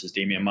Silva versus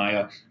Damian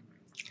Maia.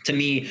 To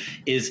me,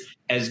 is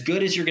as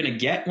good as you're going to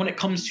get when it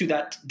comes to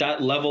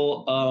that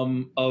level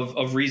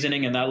of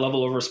reasoning and that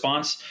level of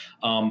response.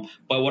 But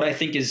what I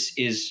think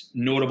is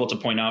notable to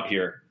point out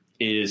here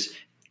is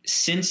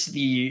since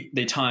the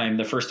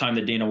first time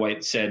that Dana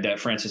White said that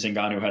Francis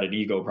Ngannou had an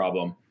ego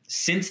problem,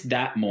 since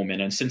that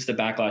moment and since the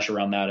backlash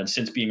around that and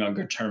since being on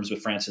good terms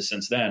with Francis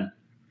since then,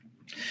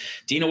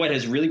 Dana White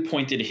has really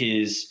pointed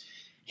his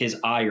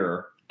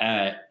ire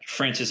at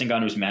Francis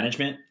Ngannou's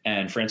management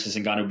and Francis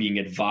Ngannou being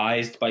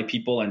advised by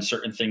people and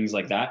certain things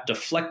like that,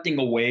 deflecting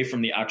away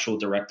from the actual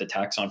direct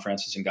attacks on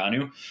Francis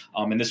Ngannou.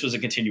 And this was a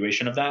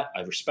continuation of that.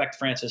 I respect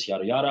Francis,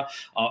 yada, yada.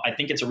 I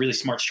think it's a really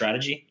smart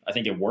strategy. I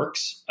think it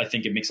works. I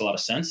think it makes a lot of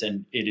sense.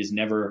 And it is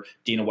never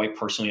Dana White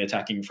personally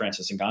attacking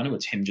Francis Ngannou.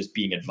 It's him just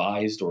being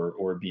advised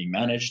or being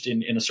managed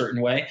in a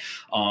certain way.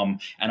 And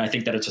I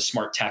think that it's a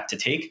smart tack to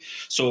take.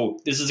 So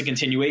this is a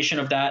continuation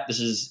of that. This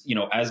is,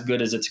 as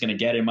good as it's going to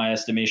get in my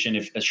estimation,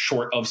 if as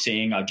short of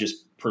saying I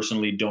just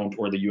personally don't,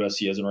 or the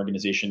UFC as an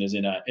organization is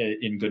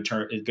in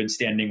good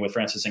standing with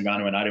Francis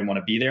Ngannou and I didn't want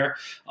to be there.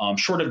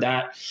 Short of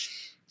that,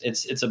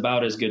 it's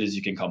about as good as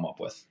you can come up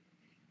with.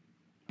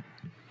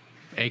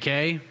 AK,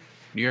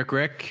 New York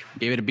Rick,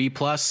 gave it a B+.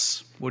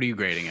 What are you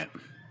grading it?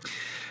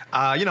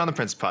 On the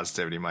Prince of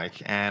Positivity,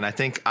 Mike, and I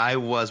think I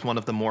was one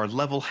of the more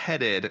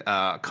level-headed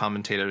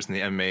commentators in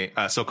the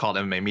MMA, so-called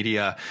MMA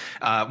media.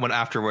 When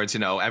afterwards,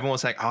 everyone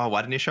was like, "Oh,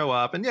 why didn't you show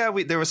up?" And yeah,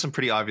 there were some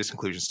pretty obvious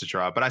conclusions to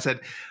draw. But I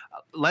said,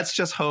 let's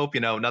just hope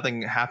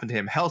nothing happened to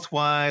him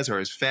health-wise or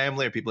his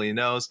family or people he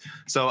knows.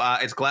 So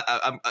it's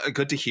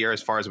good to hear,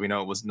 as far as we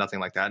know, it was nothing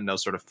like that, no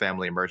sort of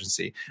family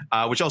emergency,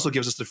 which also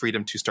gives us the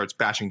freedom to start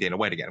bashing Dana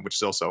White again, which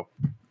is also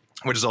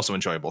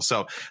enjoyable.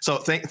 So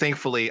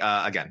thankfully,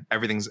 again,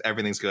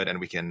 everything's good, and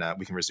we can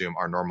resume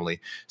our normally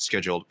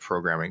scheduled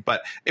programming.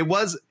 But it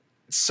was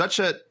such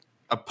a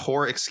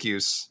poor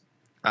excuse,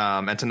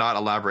 and to not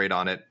elaborate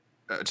on it,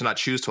 to not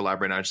choose to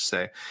elaborate on it, I should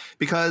say,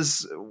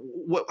 because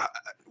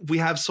we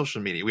have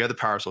social media, we have the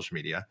power of social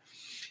media.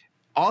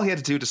 All he had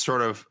to do to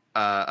sort of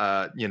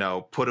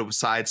put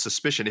aside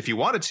suspicion, if he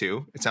wanted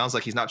to. It sounds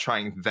like he's not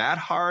trying that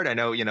hard. I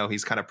know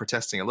he's kind of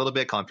protesting a little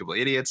bit, calling people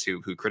idiots who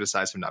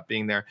criticize him not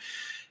being there.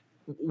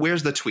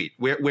 Where's the tweet?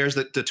 Where's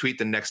the tweet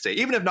the next day?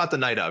 Even if not the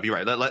night of, you're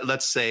right.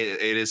 Let's say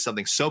it is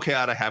something so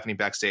chaotic happening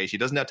backstage. He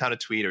doesn't have time to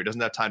tweet, or he doesn't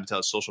have time to tell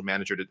his social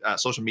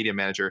media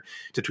manager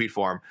to tweet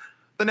for him.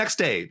 The next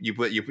day, you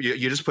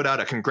just put out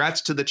a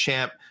congrats to the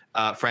champ,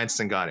 Francis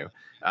Ngannou.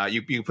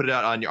 You put it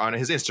out on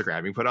his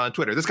Instagram. You put it on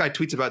Twitter. This guy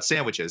tweets about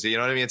sandwiches. You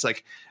know what I mean? It's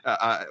like,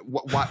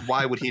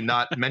 why would he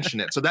not mention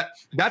it? So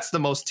that's the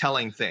most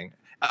telling thing.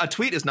 A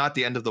tweet is not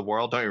the end of the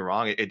world. Don't get me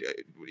wrong.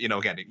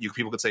 Again,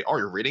 people could say, "Oh,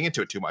 you're reading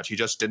into it too much." He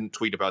just didn't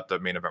tweet about the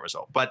main event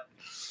result. But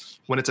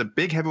when it's a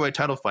big heavyweight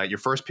title fight, your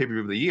first pay-per-view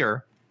of the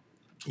year,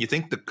 you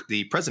think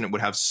the president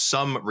would have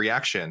some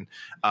reaction,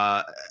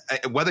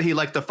 whether he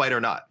liked the fight or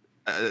not.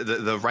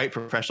 The right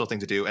professional thing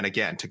to do, and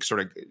again, to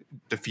sort of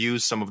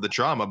diffuse some of the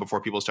drama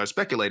before people start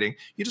speculating,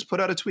 you just put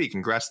out a tweet,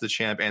 congrats to the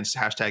champ, and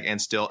hashtag and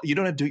still. You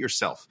don't have to do it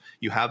yourself.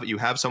 You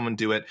have someone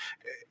do it.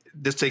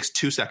 This takes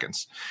 2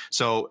 seconds.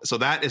 So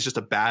that is just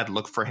a bad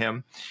look for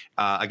him.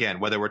 Again,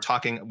 whether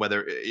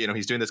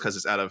he's doing this because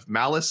it's out of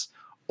malice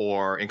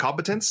or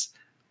incompetence,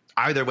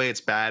 Either way,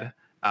 it's bad.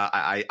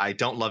 I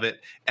don't love it.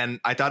 And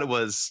I thought it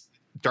was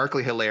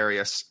darkly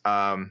hilarious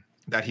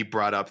that he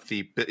brought up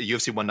the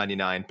UFC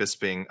 199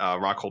 Bisping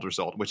Rockhold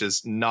result, which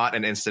is not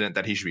an incident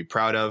that he should be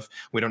proud of.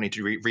 We don't need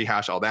to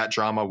rehash all that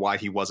drama, why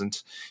he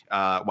wasn't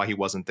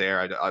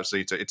there.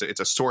 Obviously, it's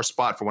a sore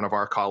spot for one of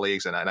our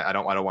colleagues, and I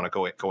don't want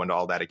to go into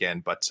all that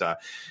again. But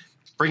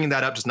bringing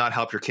that up does not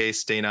help your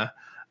case, Dana.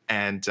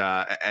 And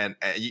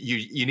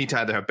you need to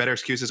either have better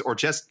excuses or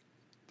just,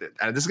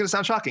 and this is going to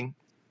sound shocking,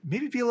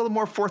 maybe be a little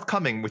more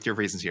forthcoming with your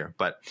reasons here.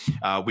 But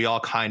we all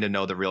kind of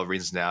know the real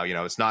reasons now.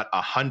 It's not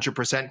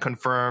 100%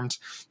 confirmed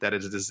that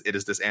it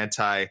is this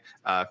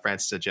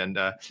anti-Francis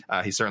agenda.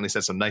 He certainly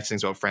said some nice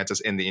things about Francis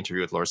in the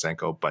interview with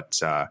Lorosenko.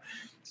 But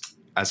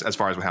as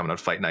far as what happened on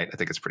Fight Night, I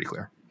think it's pretty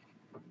clear.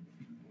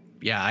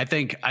 Yeah, I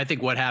think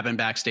what happened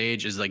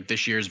backstage is like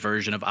this year's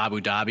version of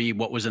Abu Dhabi.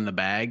 What was in the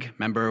bag?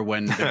 Remember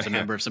when there was a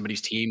member of somebody's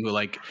team who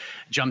like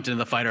jumped into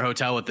the fighter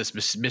hotel with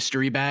this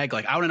mystery bag?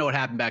 Like, I want to know what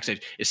happened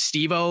backstage. Is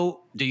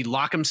Steve-O, did he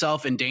lock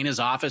himself in Dana's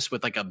office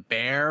with like a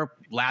bear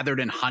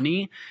lathered in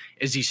honey?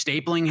 Is he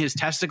stapling his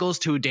testicles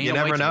to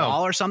Dana White's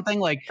wall or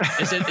something? Like,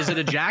 is it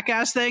a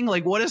jackass thing?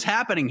 Like, what is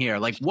happening here?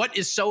 Like, what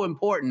is so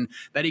important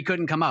that he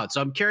couldn't come out? So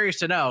I'm curious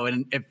to know.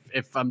 And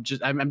if I'm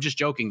just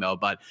joking though,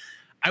 but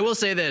I will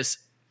say this.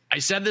 I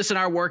said this in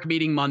our work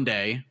meeting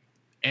Monday,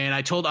 and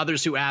I told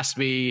others who asked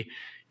me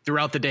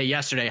throughout the day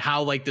yesterday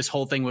how like this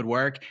whole thing would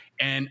work.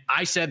 And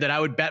I said that I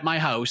would bet my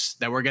house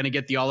that we're going to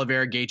get the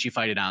Oliveira Gaethje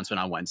fight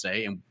announcement on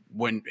Wednesday.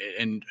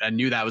 And I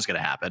knew that was going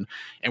to happen.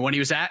 And when he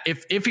was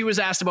if he was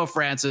asked about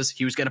Francis,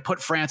 he was going to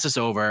put Francis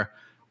over.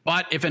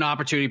 But if an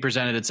opportunity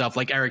presented itself,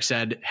 like Eric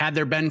said, had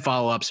there been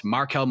follow-ups,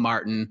 Markel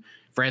Martin,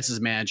 Francis'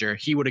 manager,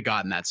 he would have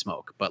gotten that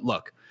smoke. But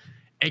look,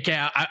 AK,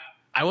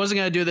 I wasn't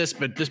going to do this,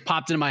 but this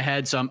popped into my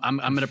head, so I'm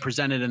going to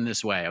present it in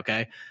this way,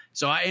 okay?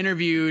 So I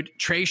interviewed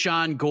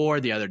Tresean Gore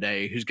the other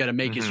day, who's going to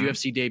make his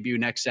UFC debut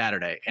next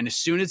Saturday. And as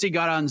soon as he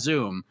got on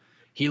Zoom,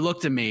 he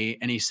looked at me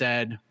and he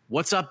said,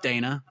 "What's up,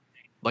 Dana?"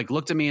 Like,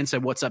 looked at me and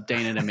said, "What's up,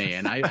 Dana?" to me.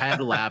 And I had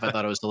to laugh. I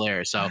thought it was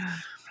hilarious. So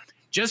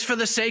just for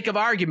the sake of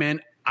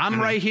argument,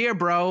 I'm right here,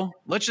 bro.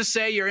 Let's just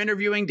say you're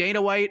interviewing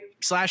Dana White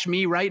 /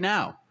 me right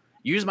now.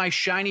 Use my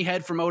shiny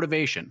head for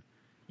motivation.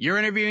 You're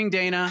interviewing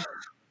Dana.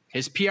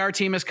 His PR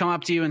team has come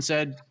up to you and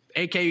said,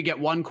 AK, you get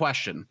one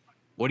question.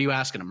 What are you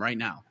asking him right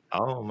now?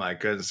 Oh my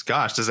goodness.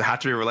 Gosh, does it have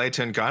to be related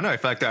to Ngannou?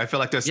 I feel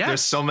like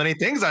there's so many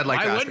things I'd like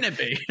to ask. Why wouldn't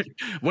it be?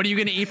 What are you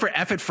going to eat for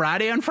F It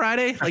Friday on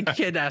Friday? Like, you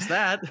can't ask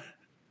that.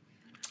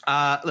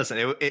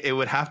 Listen, it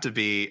would have to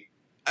be,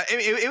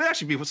 it would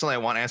actually be something I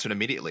want answered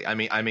immediately. I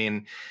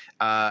mean,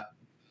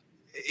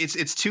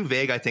 it's too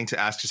vague, I think, to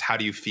ask just how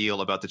do you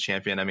feel about the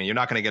champion. I mean, you're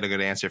not going to get a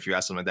good answer if you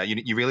ask something like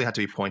that. You really have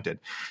to be pointed.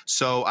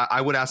 So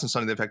I would ask them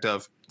something to the effect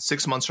of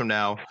 6 months from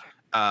now,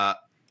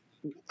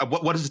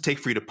 what does it take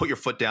for you to put your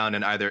foot down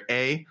and either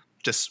A,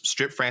 just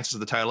strip Francis of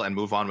the title and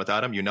move on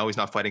without him? He's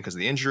not fighting because of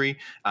the injury,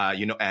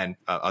 and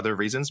other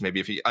reasons. Maybe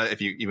if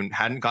you even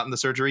hadn't gotten the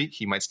surgery,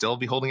 he might still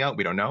be holding out.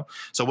 We don't know.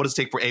 So what does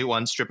it take for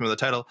A1, strip him of the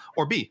title,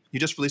 or B, you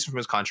just release him from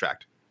his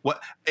contract? What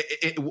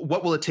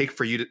will it take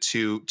for you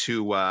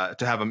to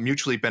have a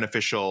mutually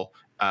beneficial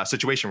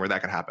situation where that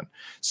can happen?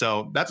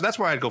 So that's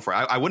where I'd go for.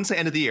 I wouldn't say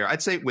end of the year.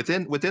 I'd say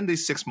within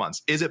these 6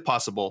 months, is it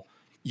possible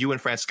you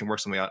and Francis can work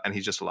something out and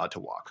he's just allowed to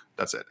walk?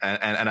 That's it.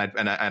 And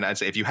I'd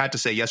say if you had to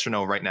say yes or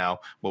no right now,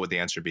 what would the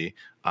answer be?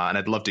 And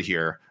I'd love to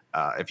hear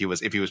if he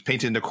was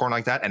painted in the corner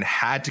like that and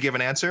had to give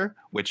an answer,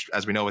 which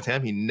as we know with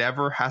him, he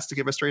never has to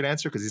give a straight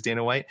answer because he's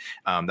Dana White.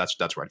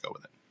 That's where I'd go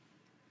with it.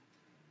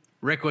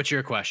 Rick, what's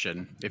your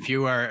question? If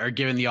you are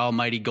given the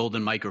almighty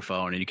golden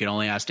microphone and you can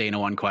only ask Dana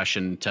one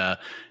question to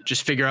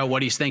just figure out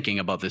what he's thinking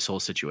about this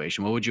whole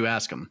situation, what would you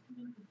ask him?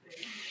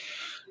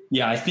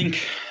 Yeah, I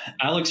think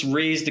Alex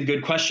raised a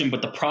good question,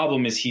 but the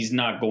problem is he's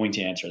not going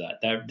to answer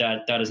that.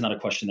 That is not a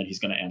question that he's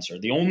going to answer.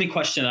 The only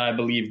question that I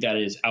believe that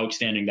is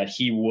outstanding that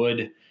he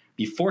would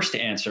be forced to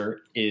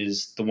answer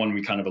is the one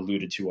we kind of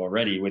alluded to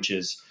already, which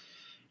is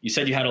you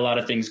said you had a lot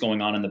of things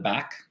going on in the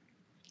back.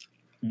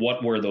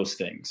 What were those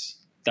things?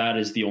 That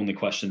is the only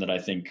question that I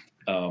think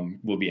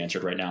will be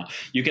answered right now.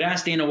 You could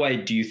ask Dana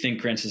White, do you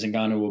think Francis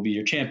Ngannou will be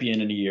your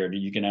champion in a year?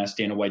 You can ask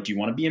Dana White, do you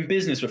want to be in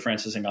business with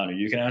Francis Ngannou?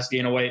 You can ask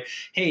Dana White,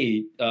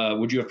 hey,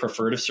 would you have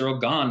preferred if Cyril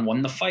Gane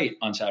won the fight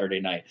on Saturday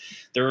night?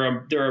 There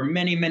are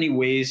many, many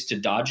ways to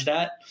dodge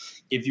that.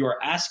 If you are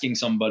asking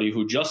somebody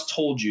who just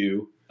told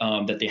you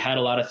that they had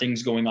a lot of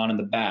things going on in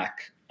the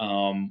back,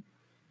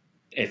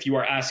 if you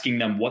are asking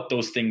them what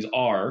those things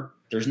are,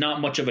 there's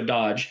not much of a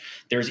dodge.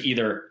 There's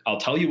either I'll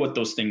tell you what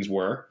those things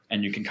were,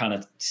 and you can kind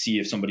of see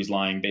if somebody's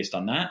lying based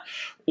on that,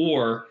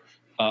 or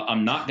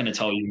I'm not going to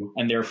tell you,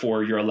 and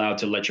therefore you're allowed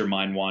to let your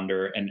mind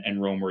wander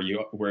and roam where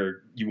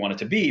you want it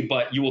to be.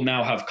 But you will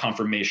now have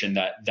confirmation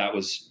that that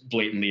was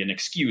blatantly an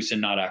excuse and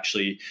not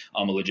actually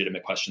a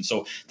legitimate question.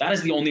 So that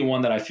is the only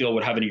one that I feel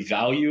would have any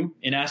value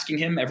in asking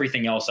him.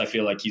 Everything else, I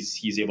feel like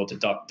he's able to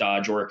duck,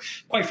 dodge, or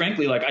quite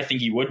frankly, like I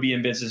think he would be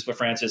in business with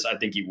Francis. I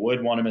think he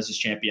would want him as his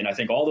champion. I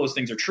think all those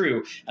things are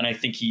true, and I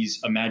think he's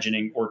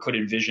imagining or could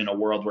envision a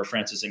world where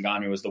Francis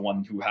Ngannou is the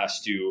one who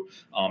has to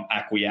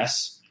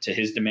acquiesce to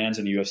his demands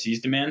and the UFC's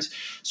demands.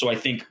 So I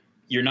think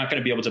you're not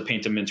going to be able to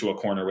paint him into a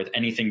corner with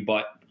anything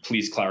but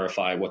please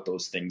clarify what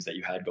those things that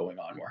you had going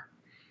on were.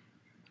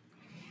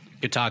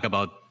 Could talk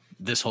about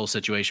this whole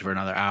situation for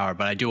another hour,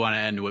 but I do want to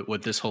end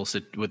with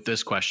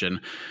this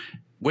question.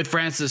 With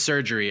Francis'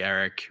 surgery,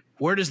 Eric,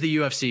 where does the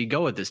UFC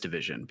go with this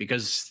division?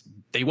 Because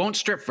they won't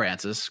strip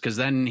Francis because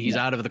then he's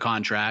out of the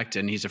contract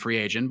and he's a free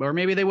agent, or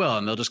maybe they will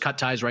and they'll just cut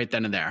ties right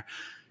then and there.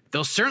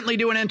 They'll certainly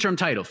do an interim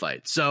title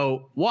fight.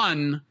 So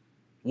one,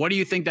 what do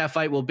you think that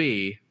fight will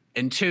be?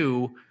 And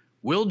two,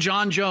 will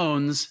Jon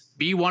Jones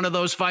be one of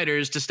those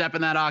fighters to step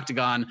in that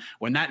octagon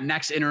when that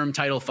next interim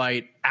title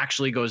fight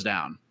actually goes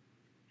down?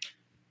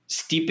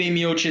 Stipe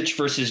Miocic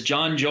versus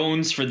Jon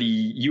Jones for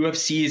the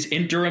UFC's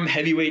interim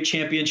heavyweight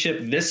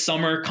championship this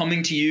summer,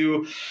 coming to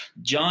you.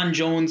 Jon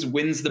Jones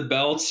wins the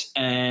belt,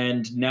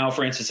 and now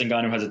Francis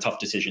Ngannou has a tough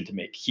decision to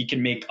make. He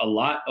can make a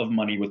lot of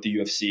money with the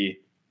UFC,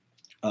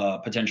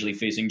 potentially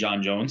facing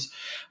Jon Jones,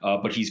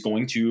 but he's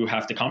going to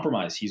have to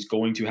compromise. He's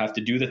going to have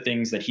to do the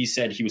things that he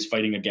said he was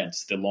fighting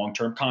against, the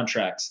long-term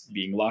contracts,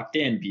 being locked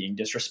in, being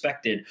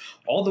disrespected.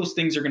 All those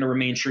things are going to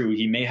remain true.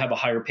 He may have a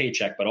higher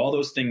paycheck, but all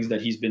those things that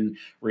he's been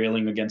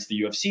railing against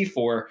the UFC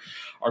for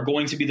are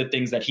going to be the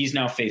things that he's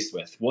now faced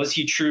with. Was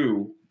he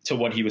true to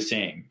what he was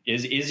saying?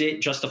 Is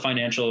it just a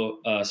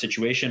financial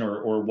situation,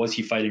 or was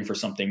he fighting for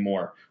something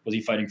more? Was he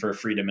fighting for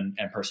freedom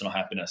and personal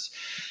happiness?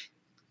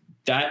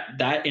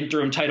 That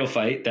interim title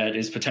fight that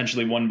is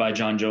potentially won by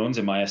Jon Jones,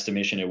 in my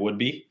estimation, it would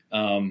be,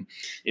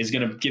 is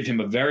going to give him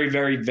a very,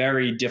 very,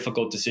 very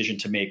difficult decision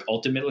to make.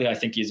 Ultimately, I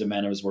think he's a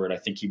man of his word. I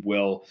think he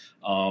will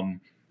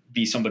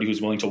be somebody who's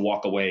willing to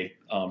walk away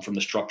from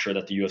the structure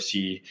that the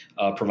UFC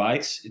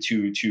provides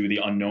to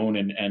the unknown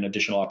and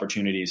additional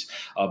opportunities.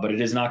 But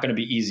it is not going to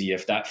be easy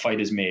if that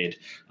fight is made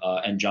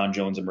and Jon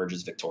Jones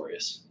emerges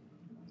victorious.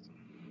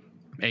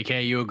 AK,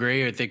 you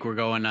agree? I think we're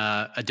going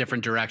a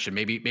different direction.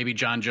 Maybe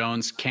Jon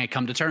Jones can't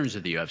come to terms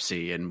with the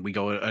UFC, and we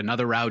go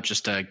another route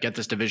just to get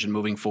this division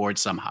moving forward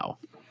somehow.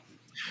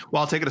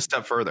 Well, I'll take it a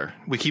step further.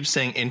 We keep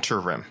saying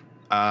interim,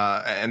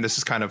 and this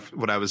is kind of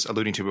what I was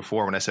alluding to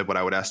before when I said what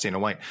I would ask Dana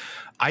White.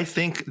 I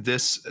think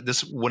this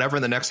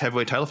whatever the next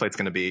heavyweight title fight is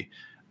going to be,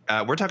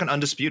 we're talking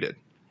undisputed.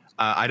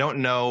 I don't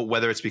know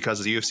whether it's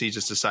because the UFC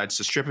just decides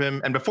to strip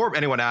him. And before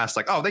anyone asks,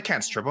 like, oh, they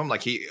can't strip him.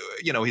 Like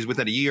he's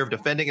within a year of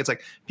defending. It's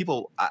like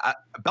people,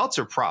 belts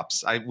are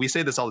props. We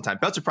say this all the time.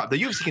 Belts are props.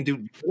 The UFC can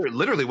do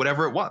literally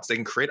whatever it wants. They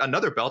can create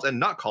another belt and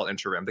not call it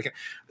interim.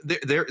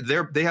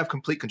 They have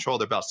complete control of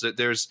their belts.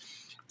 There's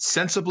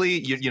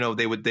sensibly,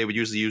 they would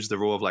usually use the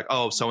rule of like,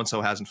 oh,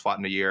 so-and-so hasn't fought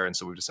in a year, and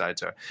so we've decided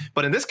to.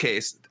 But in this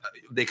case,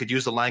 they could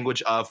use the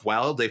language of,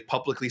 well, they've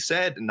publicly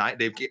said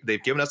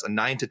they've given us a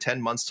 9 to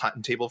 10 months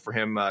timetable for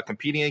him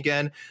competing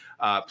again,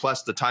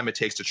 plus the time it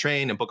takes to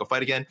train and book a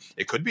fight again.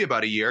 It could be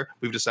about a year.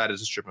 We've decided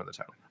to strip him of the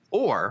title.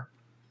 Or,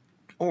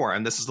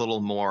 and this is a little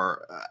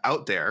more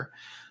out there,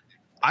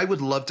 I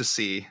would love to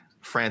see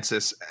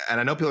Francis, and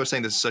I know people are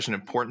saying this is such an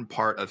important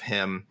part of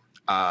him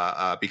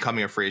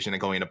becoming a free agent and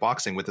going into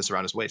boxing with this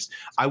around his waist.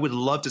 I would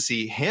love to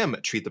see him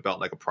treat the belt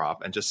like a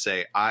prop and just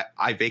say,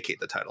 I vacate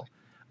the title.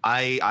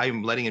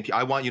 I'm letting in.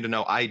 I want you to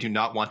know I do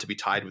not want to be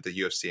tied with the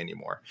UFC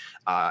anymore.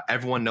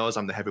 Everyone knows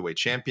I'm the heavyweight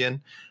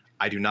champion.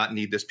 I do not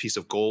need this piece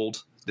of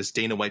gold, this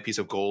Dana White piece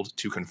of gold,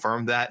 to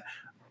confirm that.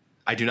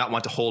 I do not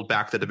want to hold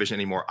back the division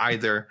anymore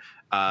either.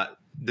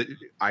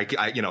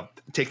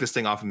 Take this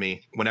thing off of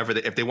me.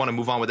 If they want to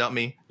move on without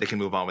me, they can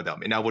move on without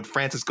me. Now, would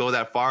Francis go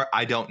that far?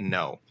 I don't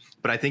know.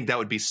 But I think that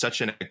would be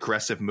such an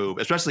aggressive move,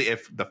 especially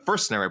if the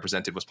first scenario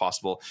presented was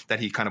possible, that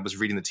he kind of was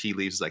reading the tea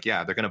leaves, like,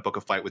 yeah, they're going to book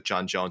a fight with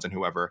Jon Jones and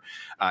whoever,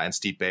 and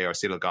Stipe or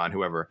Cyril Gane,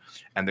 whoever,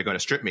 and they're going to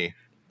strip me.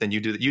 Then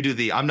you do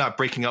the I'm not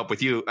breaking up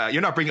with you.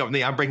 You're not breaking up with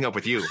me. I'm breaking up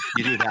with you.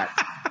 You do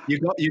that.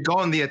 you go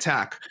on the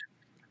attack.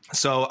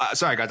 So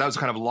sorry, guys, that was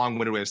kind of a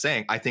long-winded way of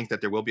saying I think that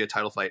there will be a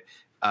title fight.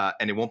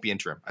 And it won't be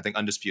interim. I think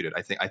undisputed.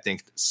 I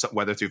think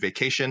whether through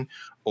vacation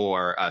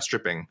or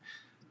stripping,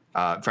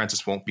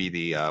 Francis won't be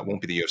the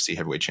UFC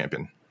heavyweight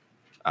champion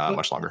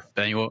much longer.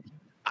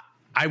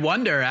 I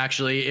wonder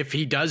actually if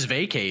he does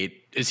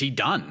vacate, is he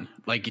done?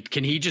 Like,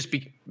 can he just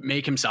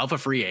make himself a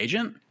free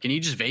agent? Can he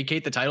just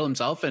vacate the title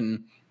himself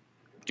and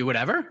do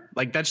whatever?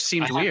 Like, that just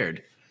seems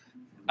weird.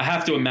 I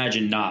have to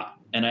imagine not.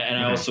 And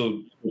I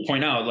also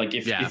point out, like,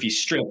 if he's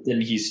stripped, then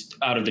he's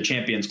out of the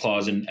champions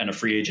clause and a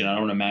free agent. I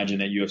don't imagine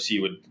that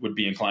UFC would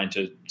be inclined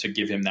to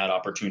give him that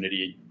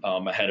opportunity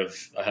ahead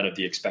of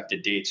the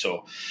expected date.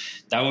 So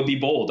that would be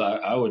bold.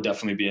 I would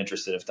definitely be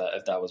interested if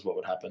that was what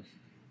would happen.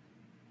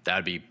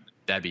 That'd be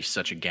That'd be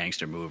such a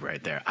gangster move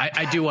right there.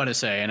 I do want to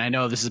say, and I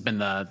know this has been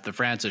the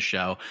Francis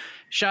show,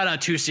 shout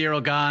out to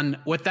Cyril Gane.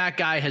 What that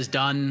guy has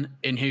done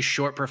in his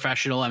short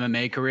professional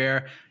MMA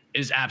career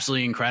is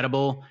absolutely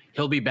incredible.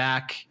 He'll be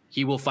back.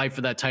 He will fight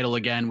for that title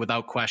again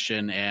without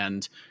question.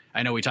 And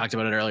I know we talked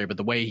about it earlier, but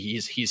the way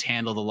he's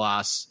handled the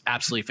loss,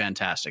 absolutely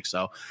fantastic.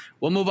 So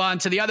we'll move on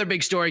to the other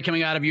big story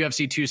coming out of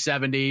UFC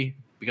 270,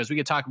 because we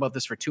could talk about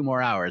this for 2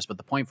 more hours, but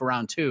the point for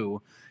round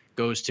 2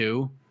 goes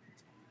to...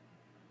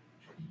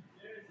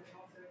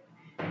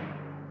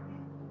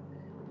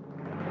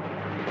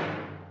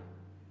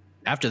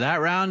 After that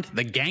round,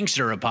 the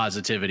gangster of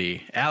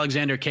positivity,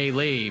 Alexander K.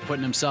 Lee,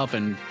 putting himself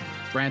in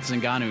Francis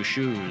Ngannou's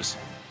shoes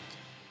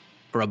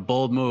for a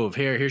bold move.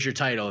 Here's your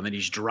title, and then he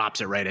just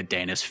drops it right at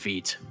Dana's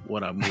feet.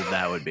 What a move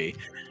that would be.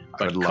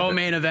 But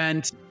co-main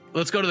event,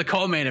 let's go to the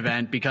co-main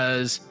event,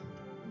 because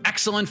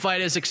excellent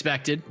fight as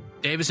expected.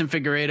 Davison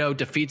Figueiredo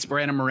defeats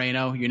Brandon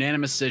Moreno,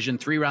 unanimous decision,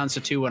 3 rounds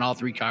to 2 on all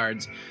 3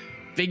 cards.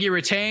 Figgy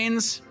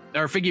regains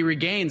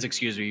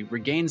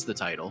the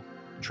title.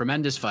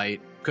 Tremendous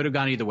fight. Could have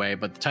gone either way,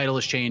 but the title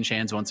has changed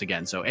hands once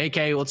again. So, AK,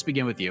 let's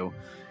begin with you.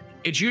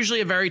 It's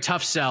usually a very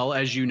tough sell,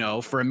 as you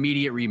know, for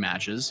immediate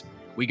rematches.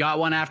 We got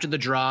one after the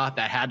draw.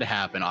 That had to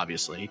happen,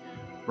 obviously.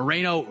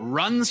 Moreno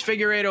runs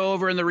Figueiredo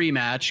over in the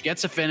rematch,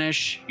 gets a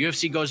finish.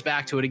 UFC goes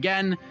back to it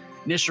again.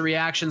 Initial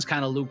reactions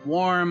kind of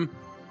lukewarm.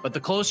 But the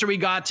closer we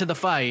got to the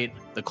fight,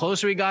 the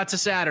closer we got to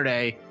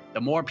Saturday,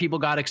 the more people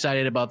got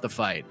excited about the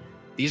fight.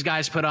 These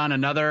guys put on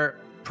another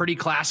pretty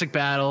classic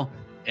battle.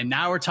 And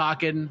now we're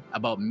talking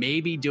about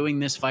maybe doing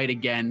this fight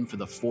again for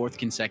the 4th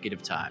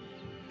consecutive time.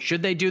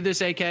 Should they do this,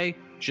 AK?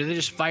 Should they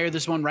just fire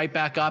this one right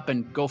back up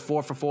and go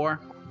 4 for 4?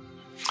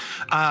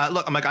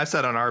 Look, Mike, I've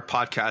said on our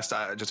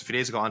podcast just a few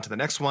days ago on to the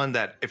next one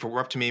that if it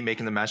were up to me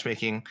making the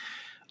matchmaking,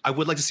 I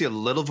would like to see a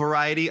little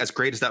variety. As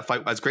great as that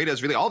fight, as great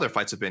as really all their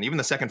fights have been. Even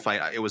the second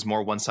fight, it was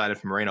more one-sided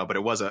for Moreno, but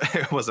it was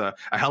a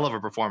hell of a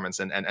performance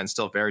and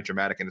still very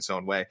dramatic in its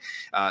own way.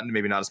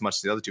 Maybe not as much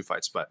as the other 2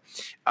 fights, but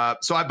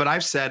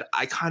I've said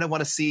I kind of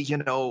want to see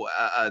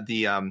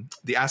the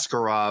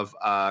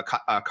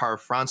Askarov Car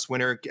France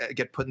winner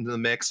get put into the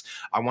mix.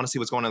 I want to see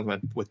what's going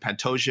on with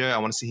Pantoja. I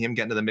want to see him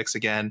get into the mix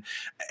again.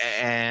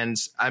 And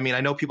I mean,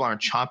 I know people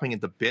aren't chomping at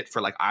the bit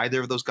for like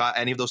either of those guys,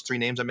 any of those 3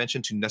 names I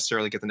mentioned, to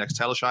necessarily get the next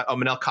title shot. Oh,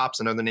 Manel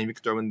Kopp's another name you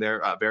could throw in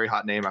there. Very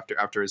hot name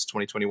after his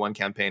 2021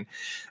 campaign.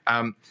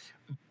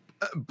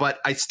 But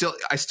I still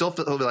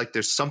feel like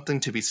there's something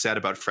to be said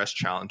about fresh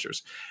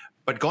challengers.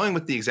 But going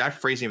with the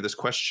exact phrasing of this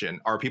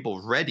question, are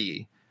people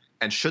ready?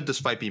 And should this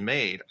fight be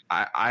made?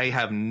 I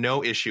have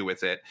no issue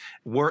with it.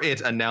 Were it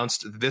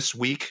announced this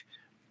week,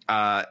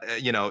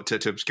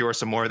 to obscure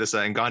some more of this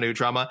Ngannou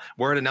drama,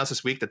 were it announced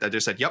this week that they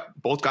just said, yep,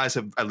 both guys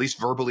have at least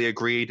verbally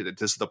agreed that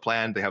this is the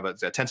plan, they have a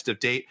tentative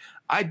date,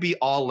 I'd be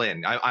all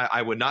in.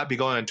 I would not be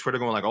going on Twitter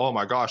going like, oh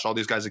my gosh, all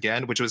these guys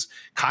again, which was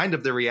kind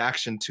of the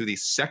reaction to the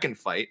second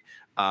fight,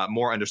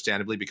 more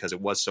understandably because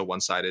it was so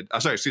one-sided.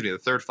 The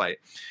third fight,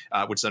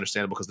 which is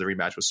understandable because the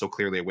rematch was so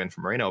clearly a win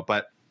for Moreno.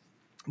 But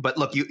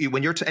look,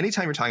 when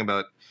anytime you're talking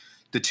about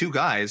the 2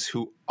 guys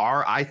who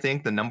are, I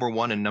think, the number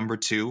 1 and number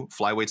 2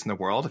 flyweights in the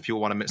world, if you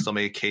want to still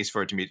make a case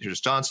for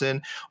Demetrius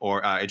Johnson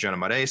or Adriano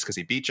Mares because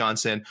he beat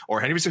Johnson, or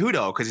Henry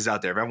Cejudo because he's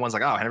out there. Everyone's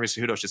like, oh, Henry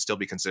Cejudo should still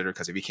be considered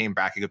because if he came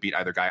back, he could beat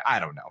either guy. I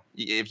don't know.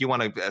 If you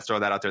want to throw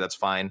that out there, that's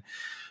fine.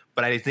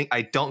 But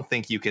I don't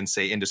think you can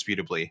say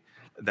indisputably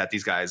that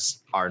these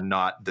guys are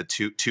not the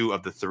two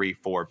of the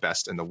 3-4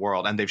 best in the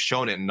world, and they've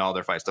shown it in all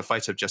their fights. The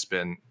fights have just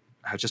been.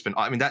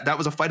 I mean, that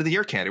was a fight of the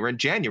year candidate. We're in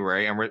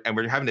January, and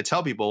we're having to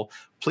tell people,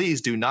 please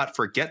do not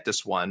forget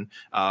this one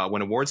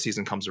when award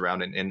season comes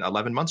around in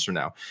 11 months from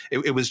now.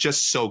 It was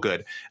just so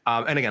good.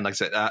 And again, like I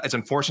said, it's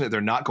unfortunate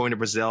they're not going to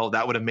Brazil.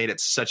 That would have made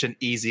it such an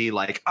easy,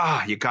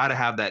 you got to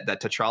have that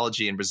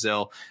tetralogy in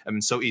Brazil. I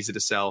mean, so easy to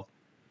sell.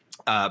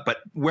 But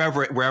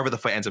wherever the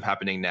fight ends up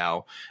happening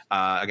now,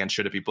 again,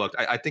 should it be booked?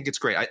 I think it's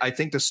great. I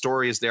think the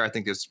story is there. I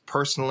think there's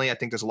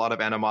a lot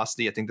of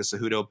animosity. I think the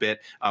Cejudo bit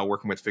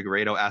working with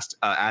Figueiredo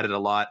added a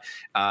lot.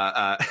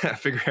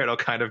 Figueiredo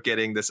kind of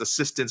getting this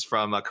assistance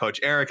from Coach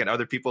Eric and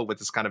other people with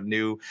this kind of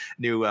new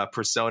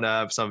persona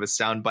of some of his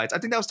sound bites. I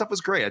think that stuff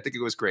was great. I think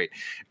it was great.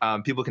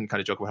 People can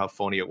kind of joke about how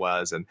phony it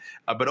was,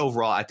 but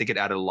overall, I think it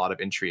added a lot of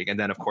intrigue. And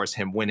then, of course,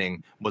 him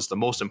winning was the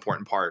most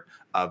important part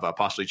of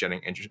possibly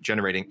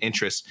generating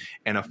interest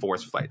in a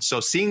 4th fight. So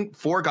seeing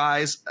 2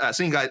 guys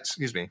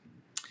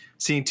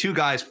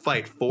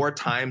fight 4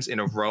 times in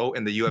a row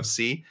in the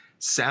UFC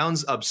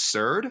sounds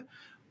absurd,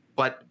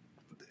 but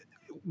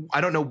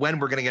I don't know when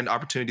we're going to get an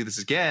opportunity to do this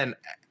again,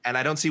 and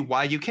I don't see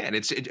why you can't.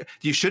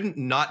 You shouldn't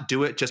not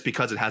do it just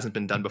because it hasn't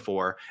been done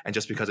before and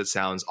just because it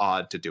sounds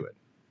odd to do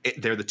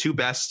it. They're the 2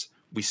 best.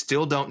 We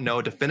still don't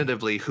know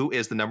definitively who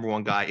is the number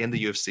 1 guy in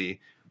the UFC,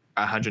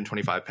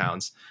 125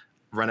 pounds.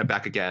 Run it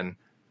back again,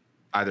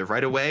 either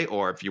right away,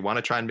 or if you want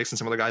to try and mix in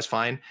some other guys,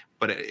 fine.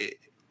 But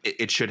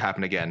it should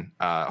happen again,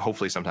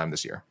 hopefully sometime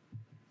this year.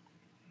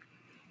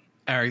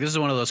 Eric, this is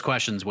one of those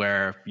questions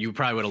where you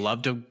probably would have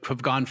loved to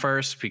have gone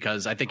first,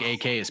 because I think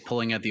AK is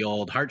pulling at the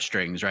old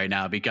heartstrings right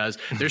now, because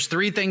there's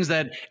three things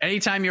that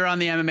anytime you're on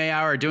the MMA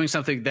Hour or doing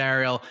something there,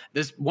 Ariel,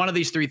 one of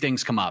these three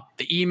things come up: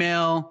 the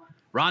email,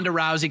 Ronda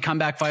Rousey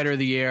comeback fighter of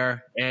the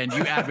year, and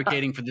you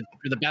advocating for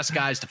the best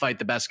guys to fight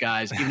the best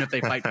guys, even if they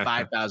fight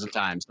 5,000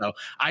 times. So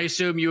I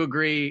assume you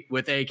agree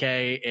with AK,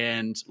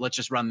 and let's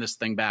just run this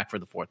thing back for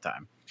the fourth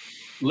time.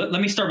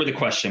 Let me start with a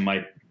question,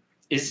 Mike.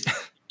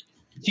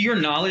 To your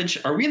knowledge,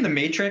 are we in the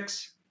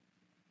Matrix?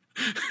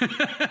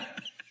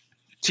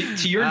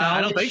 to your knowledge,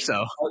 I don't think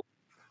so.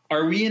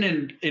 Are we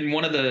in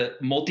one of the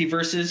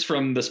multiverses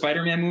from the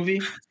Spider-Man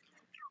movie?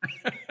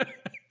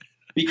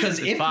 Because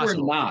if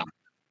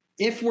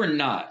we're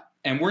not,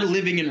 and we're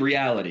living in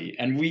reality,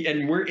 and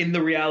we're in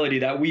the reality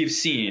that we've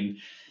seen,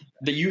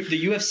 the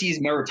UFC's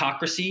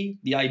meritocracy,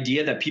 the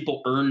idea that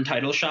people earn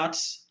title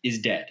shots, is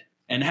dead.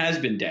 And has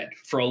been dead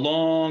for a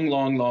long,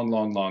 long, long,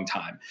 long, long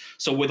time.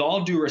 So with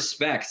all due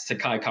respect to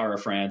Kai Kara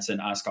France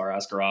and Askar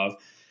Askarov,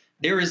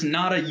 there is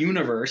not a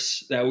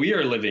universe that we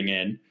are living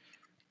in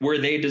where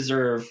they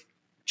deserve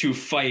to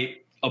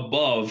fight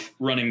above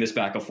running this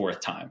back a fourth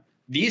time.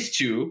 These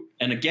two,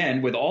 and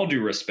again, with all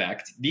due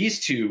respect,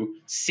 these two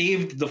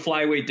saved the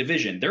flyweight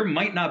division. There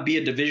might not be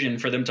a division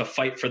for them to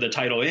fight for the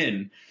title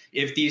in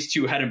if these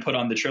two hadn't put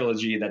on the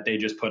trilogy that they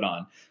just put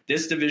on.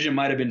 This division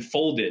might have been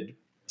folded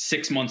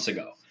 6 months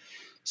ago.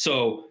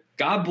 So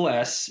God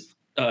bless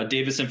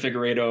Davison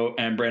Figueiredo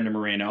and Brandon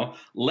Moreno.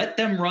 Let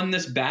them run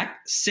this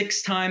back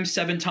 6 times,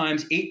 7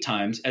 times, 8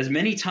 times, as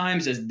many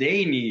times as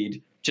they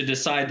need to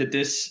decide that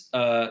this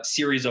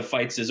series of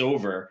fights is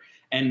over.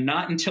 And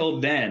not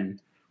until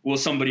then will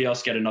somebody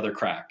else get another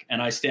crack.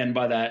 And I stand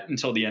by that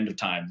until the end of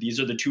time. These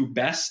are the two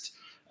best,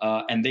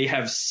 and they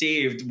have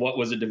saved what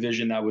was a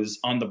division that was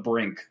on the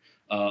brink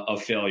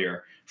of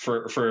failure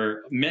for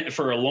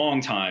a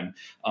long time.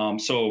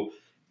 So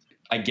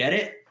I get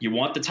it. You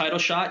want the title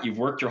shot. You've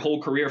worked your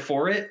whole career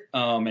for it,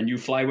 and you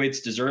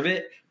flyweights deserve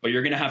it. But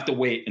you're going to have to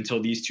wait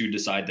until these two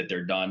decide that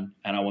they're done,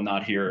 and I will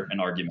not hear an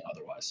argument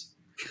otherwise.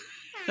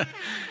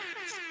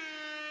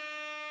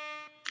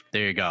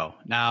 There you go.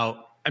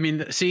 Now, I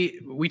mean, see,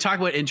 we talk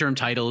about interim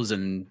titles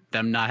and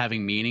them not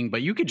having meaning,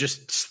 but you could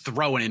just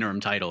throw an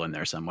interim title in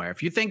there somewhere.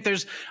 If you think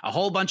there's a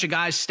whole bunch of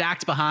guys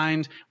stacked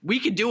behind, we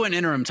could do an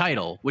interim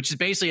title, which is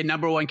basically a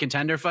number one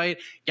contender fight.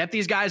 Get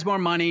these guys more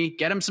money,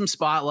 get them some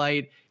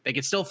spotlight. They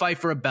could still fight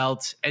for a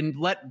belt, and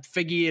let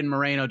Figgy and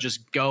Moreno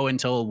just go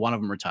until one of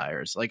them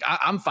retires. Like,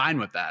 I'm fine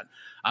with that.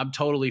 I'm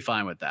totally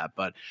fine with that.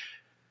 But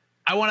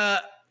I want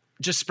to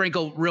just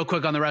sprinkle real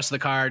quick on the rest of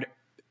the card.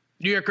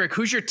 New York Rick,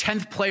 who's your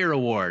 10th player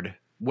award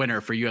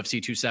winner for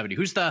UFC 270?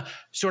 Who's the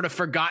sort of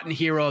forgotten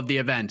hero of the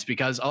event?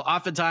 Because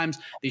oftentimes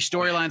these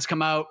storylines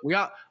come out.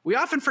 We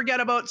often forget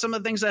about some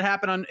of the things that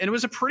happen and it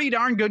was a pretty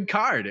darn good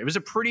card. It was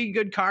a pretty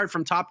good card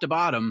from top to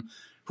bottom.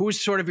 Who's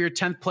sort of your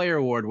 10th player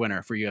award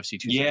winner for UFC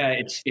 270?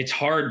 Yeah, it's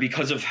hard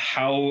because of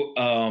how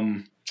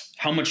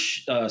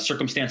much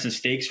circumstance and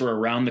stakes were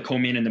around the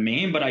co-main and the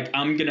main. But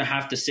I'm going to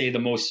have to say the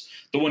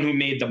one who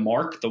made the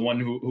mark, the one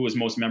who was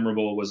most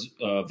memorable was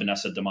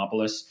Vanessa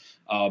Demopoulos.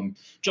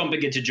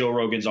 Jumping into Joe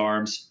Rogan's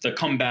arms, the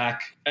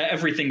comeback,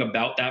 everything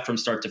about that from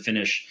start to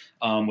finish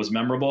was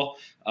memorable.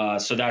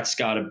 So that's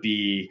got to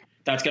be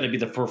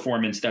the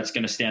performance that's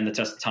going to stand the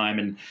test of time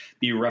and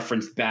be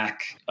referenced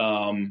back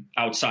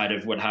outside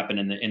of what happened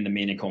in the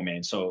main and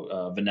co-main.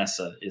 So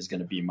Vanessa is going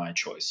to be my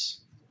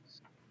choice.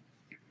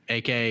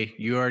 AK,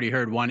 you already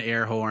heard one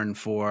air horn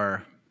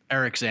for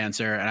Eric's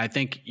answer, and I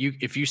think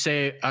if you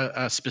say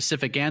a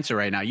specific answer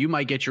right now, you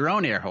might get your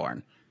own air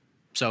horn.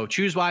 So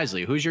choose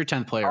wisely. Who's your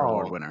 10th player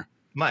award winner?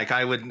 Mike,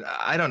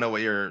 I don't know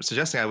what you're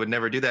suggesting. I would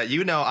never do that.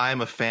 You know,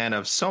 I'm a fan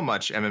of so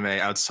much MMA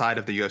outside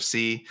of the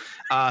UFC,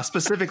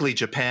 specifically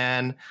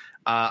Japan.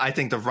 I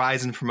think the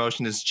Rizin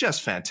promotion is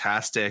just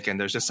fantastic, and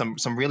there's just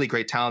some really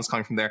great talents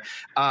coming from there.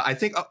 I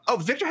think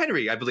Victor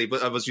Henry, I believe,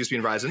 was used to be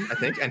in Rizin, I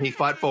think, and he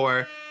fought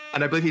for.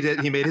 And I believe he did.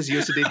 He made his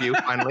UFC debut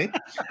finally.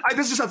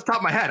 This is just off the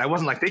top of my head. I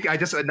wasn't like thinking. I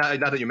just now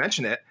that you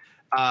mention it,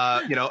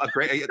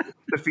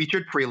 the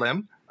featured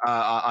prelim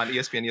on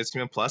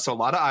ESPN Plus. So a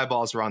lot of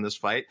eyeballs are on this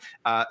fight.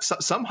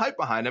 Some hype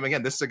behind him.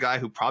 Again, this is a guy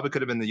who probably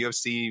could have been in the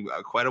UFC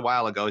quite a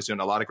while ago. He's doing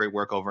a lot of great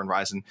work over in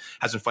Rizin.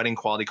 Has been fighting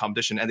quality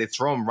competition, and they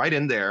throw him right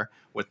in there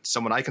with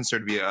someone I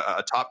consider to be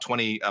a top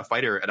 20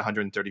 fighter at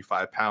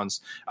 135 pounds,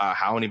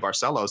 Raoni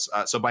Barcelos.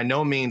 So by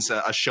no means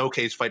a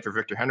showcase fight for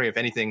Victor Henry. If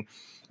anything,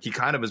 he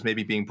kind of was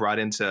maybe being brought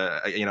in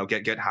to,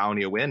 get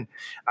Raoni a win.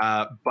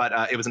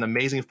 But it was an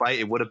amazing fight.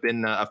 It would have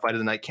been a fight of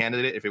the night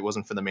candidate if it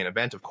wasn't for the main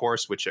event, of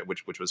course, which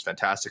was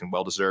fantastic and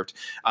well-deserved.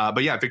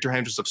 But yeah, Victor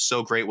Henry was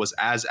so great, was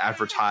as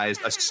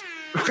advertised.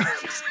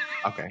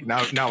 Okay,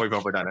 now we've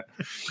overdone it.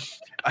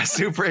 A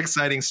super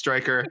exciting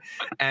striker,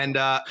 and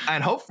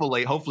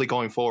hopefully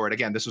going forward.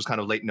 Again, this was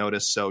kind of late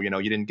notice, so you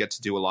didn't get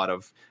to do a lot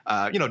of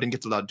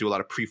do a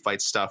lot of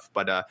pre-fight stuff.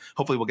 But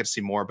hopefully we'll get to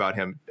see more about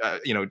him,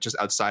 just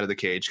outside of the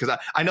cage, because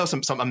I know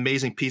some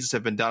amazing pieces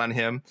have been done on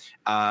him.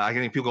 I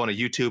think people go on to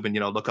YouTube and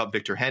look up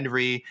Victor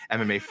Henry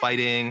MMA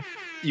fighting.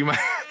 You might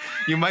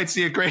you might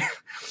see a great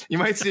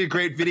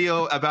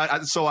video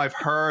about. So I've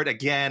heard.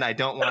 Again, I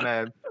don't want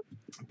to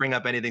bring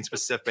up anything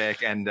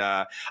specific, and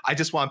I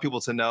just want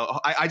people to know.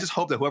 I just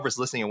hope that whoever's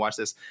listening and watch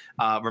this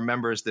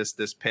remembers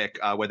this pick,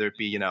 whether it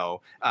be the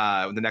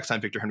next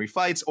time Victor Henry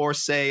fights, or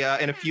say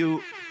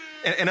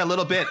in a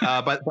little bit,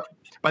 but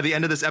by the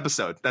end of this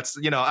episode. That's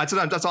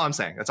all I'm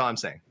saying. That's all I'm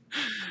saying.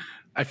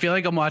 I feel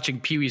like I'm watching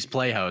Pee-wee's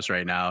Playhouse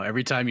right now.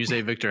 Every time you say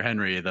Victor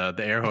Henry, the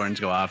air horns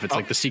go off. It's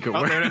like the secret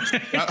word. There it is.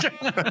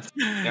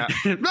 Yeah.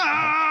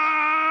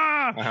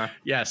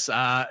 Yes.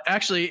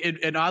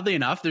 Actually, and oddly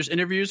enough, there's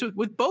interviews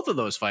with both of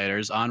those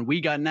fighters on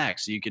We Got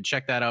Next. So you can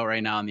check that out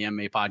right now on the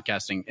MMA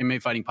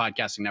Fighting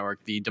Podcasting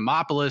Network. The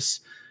Demopolis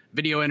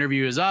video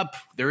interview is up.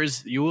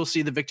 You will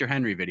see the Victor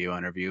Henry video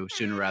interview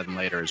sooner rather than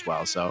later as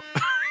well. So.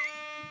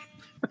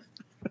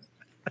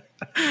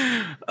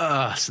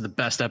 It's the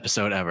best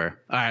episode ever.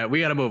 All right, we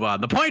got to move on.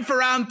 The point for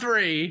round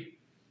 3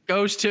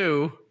 goes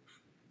to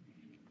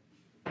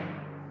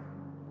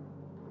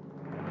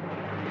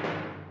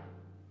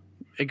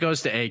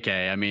AK.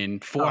 I mean,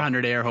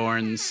 400 air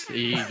horns.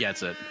 He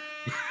gets it.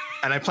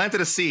 And I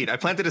planted a seed.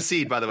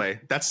 By the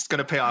way. That's going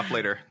to pay off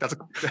later.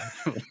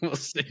 We'll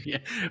see. Yeah.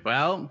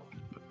 Well,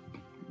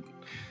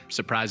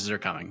 surprises are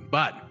coming.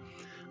 But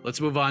let's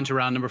move on to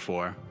round number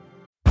 4.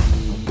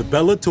 The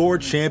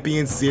Bellator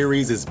Champion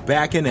Series is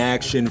back in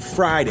action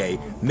Friday,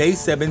 May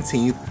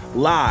 17th,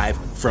 live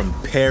from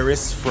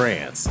Paris,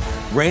 France.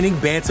 Reigning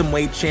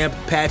bantamweight champ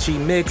Patchy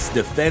Mix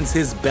defends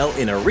his belt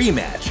in a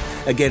rematch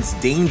against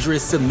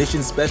dangerous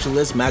submission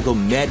specialist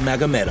Magomed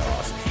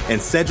Magomedov. And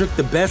Cedric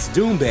the Best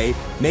Doumbé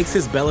makes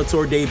his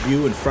Bellator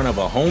debut in front of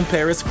a home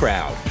Paris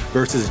crowd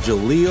versus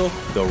Jaleel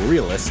the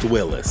Realist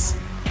Willis.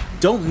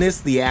 Don't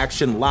miss the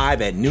action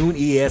live at noon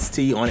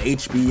EST on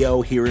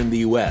HBO here in the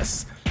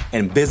US.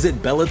 And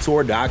visit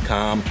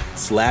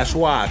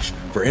Bellator.com/watch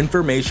for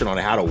information on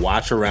how to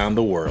watch around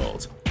the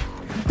world.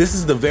 This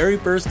is the very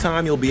first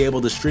time you'll be able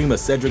to stream a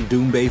Cedric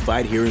Doumbé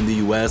fight here in the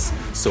US,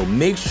 so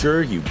make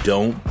sure you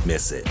don't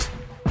miss it.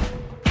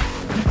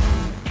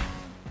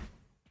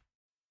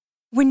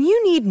 When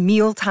you need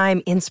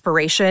mealtime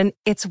inspiration,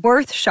 it's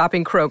worth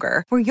shopping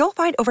Kroger, where you'll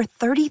find over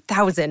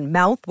 30,000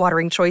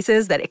 mouth-watering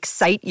choices that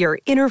excite your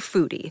inner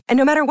foodie. And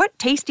no matter what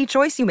tasty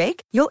choice you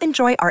make, you'll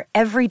enjoy our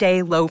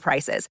everyday low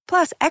prices,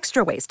 plus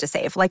extra ways to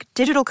save, like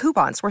digital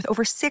coupons worth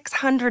over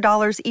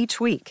 $600 each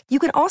week. You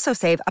can also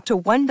save up to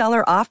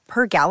 $1 off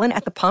per gallon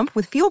at the pump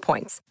with fuel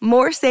points.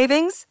 More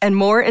savings and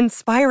more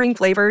inspiring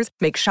flavors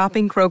make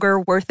shopping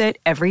Kroger worth it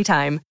every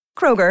time.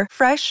 Kroger,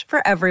 fresh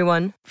for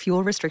everyone.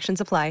 Fuel restrictions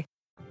apply.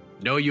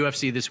 No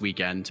UFC this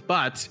weekend,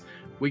 but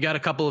we got a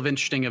couple of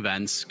interesting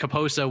events.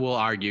 Kaposa will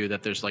argue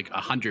that there's like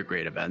 100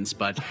 great events,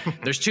 but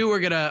there's two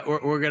we're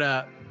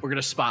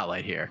gonna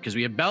spotlight here because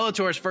we have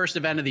Bellator's first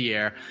event of the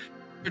year,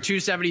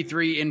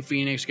 273 in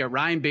Phoenix. We got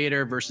Ryan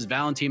Bader versus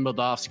Valentin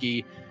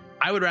Moldavsky.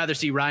 I would rather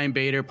see Ryan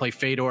Bader play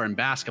Fedor in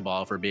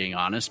basketball, if we're being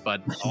honest,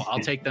 but I'll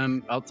take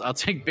them. I'll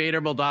take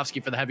Bader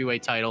Moldavsky for the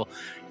heavyweight title.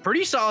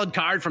 Pretty solid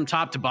card from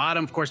top to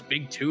bottom. Of course,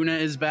 Big Tuna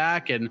is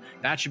back, and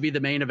that should be the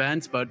main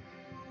event, but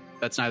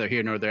that's neither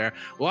here nor there.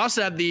 We'll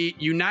also have the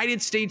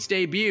United States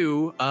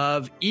debut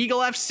of Eagle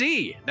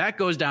FC. That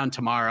goes down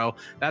tomorrow.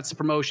 That's the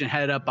promotion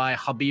headed up by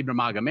Khabib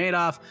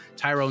Nurmagomedov,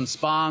 Tyrone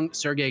Spong,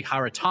 Sergey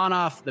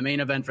Kharitonov. The main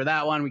event for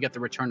that one, we get the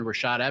return of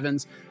Rashad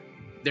Evans.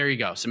 There you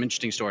go. Some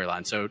interesting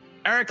storylines. So,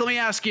 Eric, let me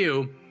ask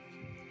you,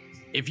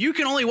 if you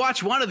can only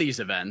watch one of these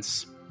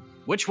events,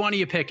 which one are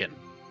you picking?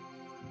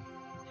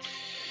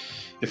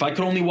 If I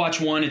could only watch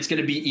one, it's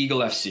going to be Eagle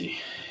FC.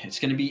 It's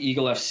going to be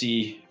Eagle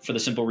FC for the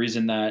simple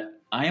reason that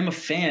I am a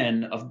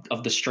fan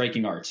of the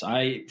striking arts.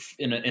 I,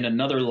 in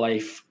another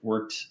life,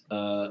 worked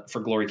for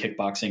Glory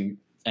Kickboxing,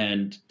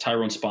 and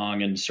Tyrone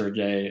Spong and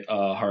Sergey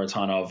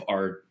Kharitonov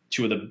are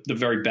two of the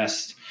very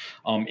best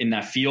in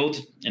that field,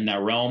 in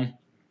that realm.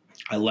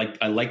 I like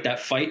that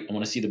fight. I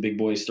want to see the big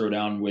boys throw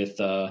down with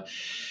the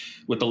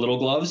little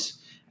gloves,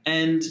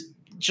 and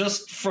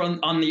just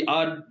on the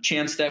odd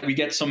chance that we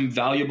get some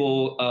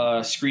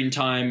valuable screen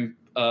time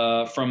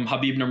from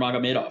Khabib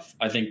Nurmagomedov.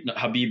 I think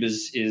Khabib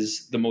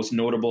is the most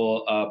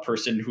notable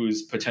person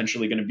who's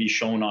potentially going to be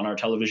shown on our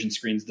television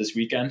screens this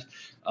weekend.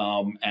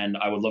 And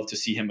I would love to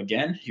see him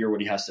again, hear what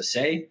he has to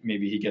say.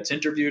 Maybe he gets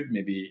interviewed.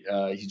 Maybe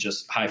he's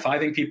just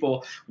high-fiving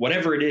people.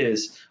 Whatever it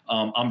is,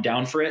 I'm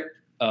down for it.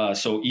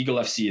 So Eagle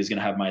FC is going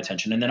to have my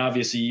attention. And then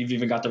obviously you've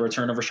even got the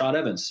return of Rashad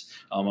Evans.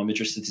 I'm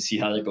interested to see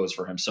how that goes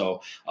for him.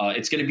 So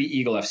it's going to be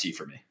Eagle FC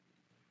for me.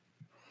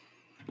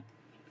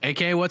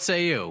 AK, what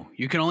say you?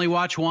 You can only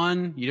watch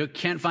one. You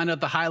can't find out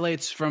the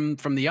highlights from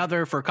the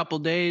other for a couple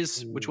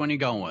days. Which one are you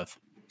going with?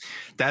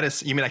 That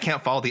is, you mean I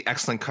can't follow the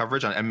excellent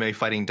coverage on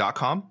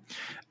MMAfighting.com?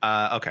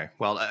 Okay.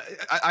 Well,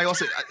 I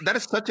also, that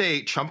is such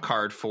a trump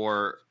card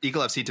for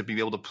Eagle FC to be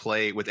able to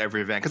play with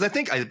every event. Cause I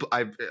think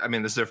I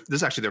mean, this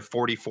is actually their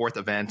 44th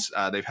event.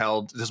 They've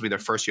held, this will be their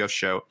first US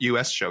show,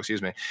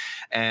 excuse me.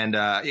 And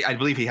I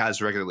believe he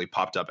has regularly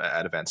popped up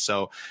at events.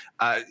 So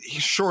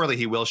surely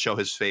he will show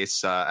his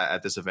face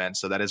at this event.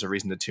 So that is a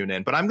reason to tune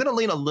in, but I'm going to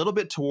lean a little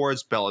bit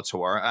towards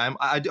Bellator.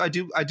 I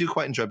do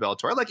quite enjoy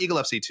Bellator. I like Eagle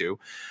FC too.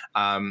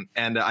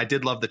 And I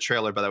did love the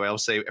trailer, by the way. I'll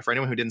say for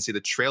anyone who didn't see the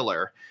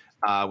trailer,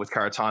 with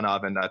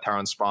Karatanov and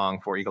Taron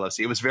Spong for Eagle FC.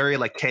 It was very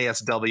like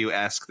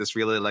KSW-esque, this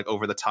really like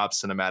over-the-top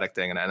cinematic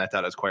thing, and I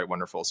thought it was quite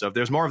wonderful. So if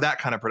there's more of that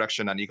kind of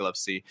production on Eagle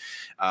FC,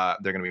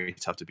 they're going to be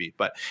tough to beat.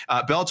 But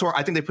Bellator,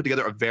 I think they put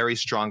together a very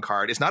strong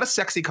card. It's not a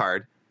sexy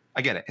card.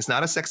 I get it. It's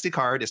not a sexy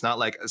card. It's not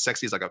like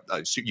sexy as like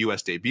a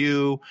U.S.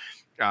 debut.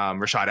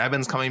 Rashad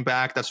Evans coming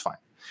back. That's fine.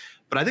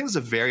 But I think it's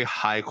a very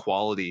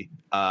high-quality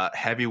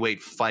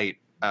heavyweight fight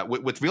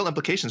with real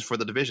implications for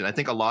the division. I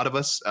think a lot of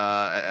us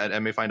at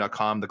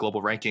MMAfighting.com, the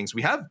global rankings,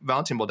 we have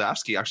Valentin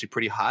Moldavsky actually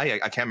pretty high.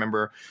 I can't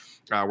remember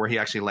where he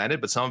actually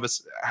landed, but some of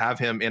us have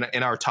him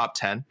in our top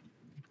 10.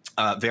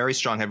 Very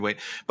strong heavyweight.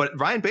 But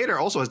Ryan Bader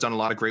also has done a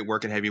lot of great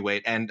work at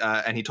heavyweight, and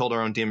he told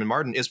our own Damon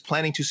Martin is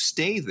planning to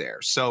stay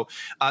there. So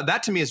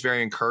that to me is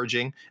very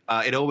encouraging.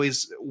 It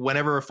always,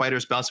 whenever a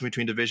fighter's bouncing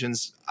between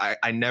divisions,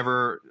 I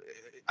never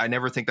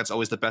think that's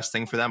always the best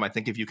thing for them. I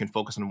think if you can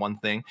focus on one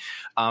thing,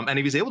 and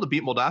if he's able to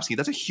beat Moldavsky,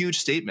 that's a huge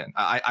statement.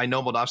 I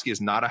know Moldavsky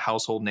is not a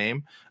household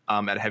name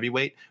at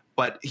heavyweight,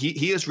 but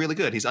he is really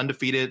good. He's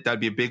undefeated. That'd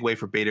be a big way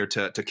for Bader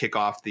to kick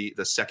off the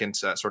second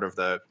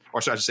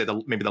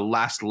maybe the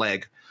last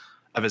leg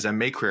of his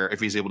MMA career if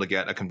he's able to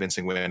get a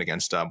convincing win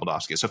against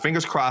Moldavsky. So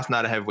fingers crossed,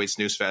 not a heavyweight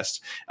snooze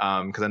fest,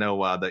 because I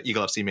know the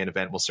Eagle FC main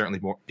event will certainly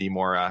be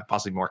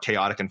possibly more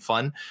chaotic and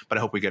fun, but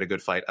I hope we get a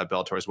good fight at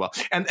Bellator as well.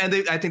 And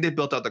I think they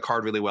built out the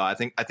card really well. I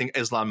think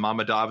Islam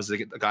Mammadov is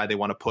the guy they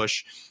want to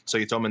push, so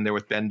you throw him in there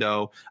with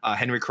Bendo.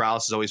 Henry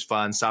Krauss is always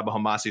fun. Saba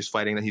Hamasi is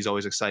fighting, that he's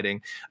always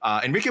exciting.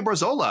 Enrique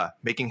Barzola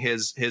making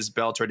his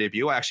Bellator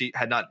debut.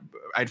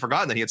 I'd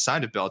forgotten that he had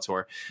signed with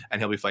Bellator, and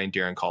he'll be fighting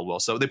Darren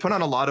Caldwell. So they put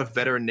on a lot of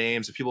veteran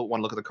names. If people want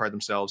to look at the card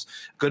themselves,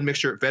 good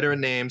mixture,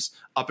 veteran names,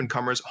 up and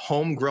comers,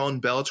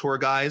 homegrown Bellator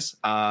guys,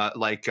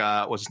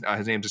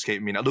 his name just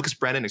escaped me now, Lucas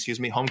Brennan,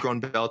 homegrown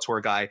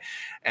Bellator guy,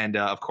 and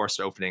of course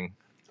they're opening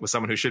with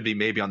someone who should be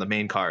maybe on the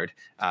main card,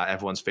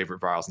 everyone's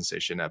favorite viral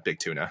sensation, Big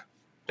Tuna,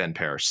 Ben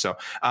Parrish. So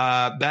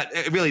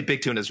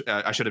Big Tuna is,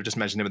 I should have just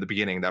mentioned him at the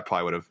beginning. That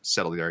probably would have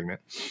settled the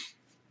argument.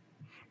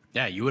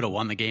 Yeah, you would have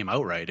won the game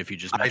outright if you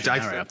just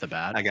mentioned that right off the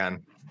bat.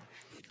 Again,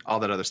 all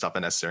that other stuff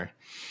unnecessary.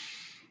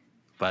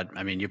 But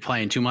I mean, you're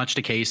playing too much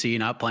to Casey,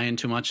 not playing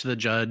too much to the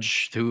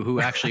judge, who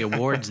actually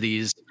awards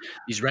these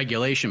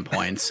regulation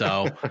points.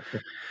 So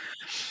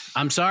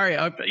I'm sorry.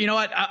 You know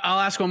what? I'll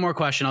ask one more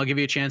question. I'll give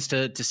you a chance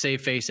to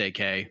save face,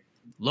 AK.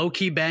 Low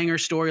key banger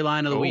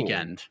storyline of the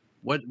weekend.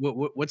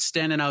 What's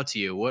standing out to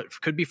you? What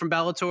could be from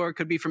Bellator?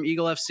 Could be from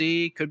Eagle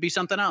FC? Could be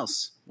something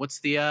else. What's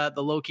the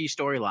low key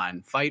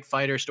storyline?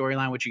 Fighter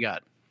storyline. What you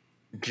got?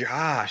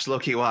 Gosh, low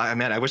key. Well,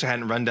 I wish I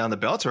hadn't run down the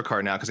Bellator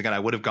card now, because again, I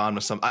would have gone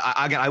with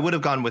I would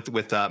have gone with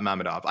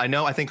Mammadov.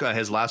 I think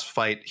his last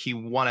fight he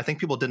won. I think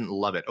people didn't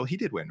love it. Oh, he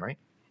did win, right?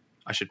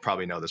 I should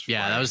probably know this.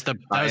 Yeah, that was the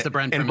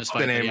Brent Primus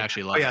fight that he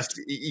actually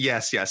lost.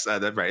 Yes,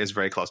 that right. It's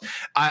very close.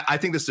 I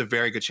think this is a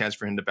very good chance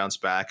for him to bounce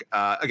back.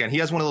 Again, he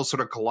has one of those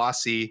sort of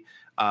glossy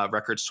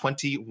records,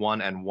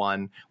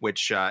 21-1,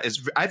 which I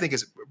think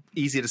is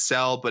easy to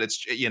sell, but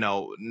it's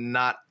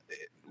not.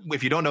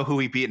 If you don't know who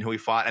he beat and who he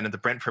fought, and if the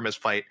Brent Primus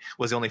fight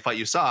was the only fight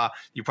you saw,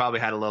 you probably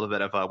had a little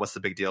bit of what's the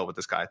big deal with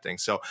this guy thing.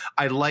 So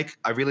I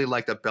really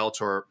like that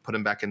Bellator put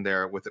him back in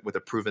there with a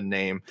proven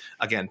name.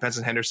 Again,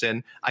 Benson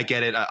Henderson, I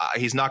get it.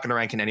 He's not going to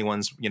rank in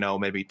anyone's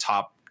maybe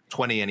top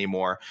 20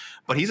 anymore,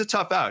 but he's a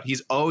tough out.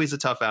 He's always a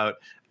tough out.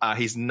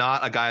 He's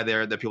not a guy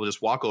there that people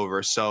just walk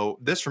over. So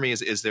this for me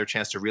is their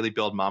chance to really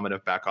build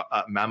Mammadov back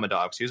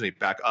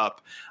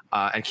up,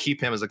 and keep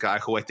him as a guy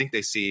who I think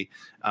they see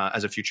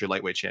as a future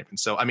lightweight champion.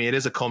 So it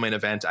is a co-main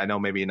event. I know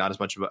maybe not as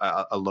much of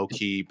a low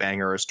key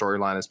banger or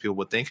storyline as people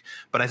would think,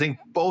 but I think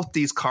both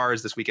these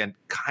cards this weekend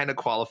kind of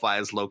qualify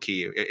as low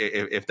key,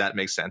 if that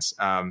makes sense.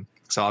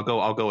 So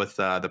I'll go with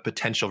the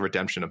potential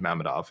redemption of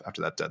Mammadov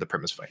after that the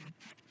Primus fight.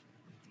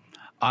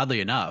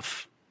 Oddly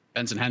enough,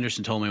 Benson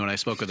Henderson told me when I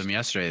spoke with him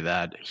yesterday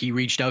that he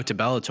reached out to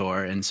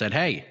Bellator and said,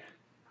 "Hey,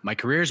 my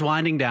career's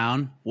winding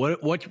down.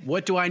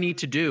 What do I need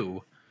to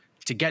do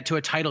to get to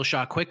a title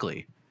shot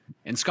quickly?"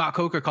 And Scott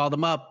Coker called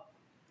him up.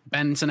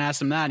 Benson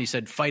asked him that, and he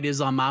said, "Fight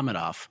Islam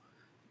Mammadov."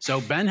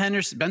 So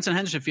Benson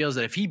Henderson feels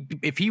that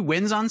if he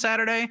wins on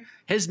Saturday,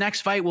 his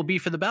next fight will be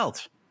for the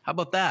belt. How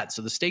about that?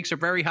 So the stakes are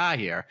very high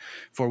here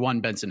for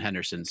one Benson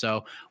Henderson.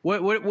 So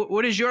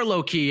what is your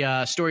low key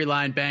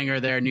storyline banger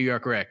there, New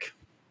York Rick?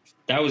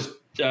 That was.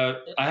 I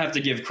have to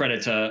give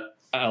credit to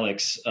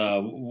Alex.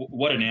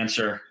 What an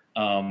answer.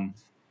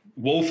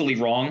 woefully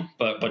wrong,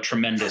 but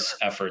tremendous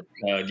effort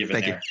given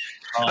Thank there.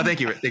 Thank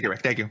you,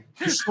 Rick. Thank you.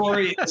 The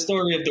story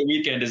of the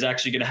weekend is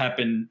actually going to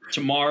happen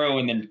tomorrow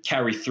and then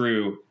carry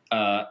through.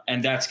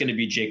 And that's going to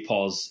be Jake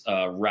Paul's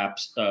rap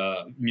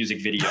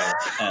music video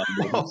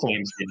with the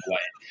flames in the way.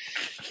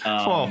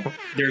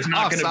 There's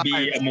not going to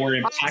be a more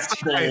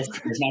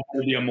impactful, there's not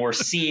going to be a more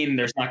seen,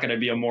 there's not going to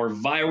be a more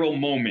viral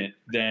moment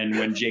than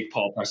when Jake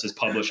Paul presses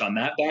publish on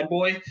that bad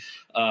boy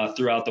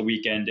throughout the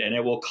weekend. And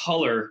it will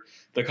color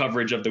the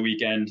coverage of the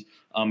weekend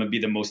and be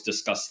the most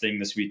discussed thing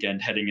this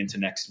weekend heading into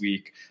next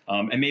week.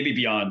 And maybe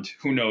beyond,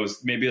 who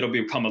knows, maybe it'll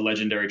become a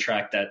legendary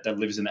track that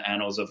lives in the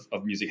annals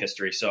of music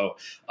history. So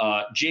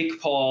Jake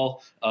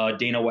Paul,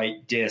 Dana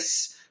White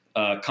diss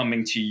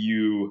coming to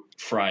you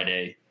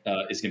Friday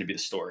is going to be the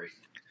story.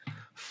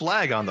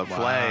 Flag on the play.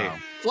 Wow.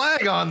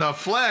 Flag on the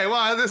play.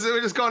 Wow,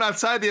 we're just going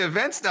outside the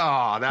events.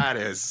 No, that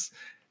is.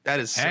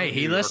 Hey, so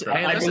he listened.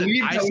 I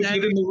believe that was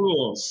within the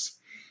rules.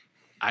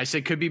 I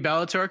said could be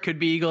Bellator, could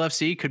be Eagle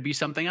FC, could be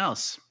something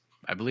else.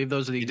 I believe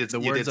those are the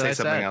words that I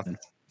said. Else.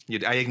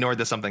 I ignored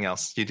the something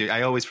else. You do.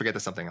 I always forget the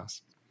something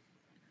else.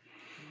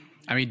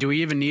 I mean, do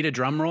we even need a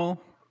drum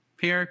roll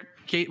here,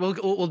 Kate? We'll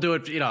do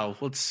it.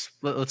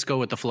 Let's go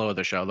with the flow of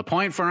the show. The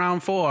point for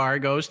round 4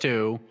 goes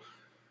to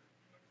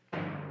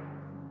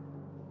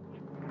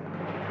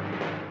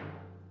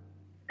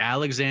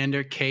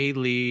Alexander K.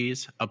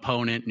 Lee's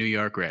opponent, New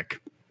York Rick.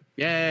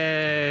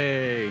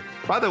 Yay!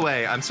 By the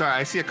way, I'm sorry.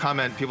 I see a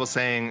comment. People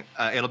saying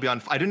it'll be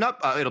on. I do not.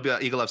 It'll be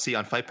on Eagle FC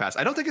on Fight Pass.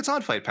 I don't think it's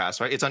on Fight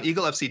Pass, right? It's on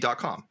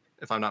EagleFC.com,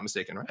 if I'm not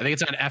mistaken, right? I think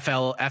it's on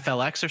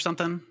FLX or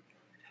something.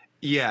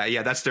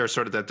 Yeah, that's their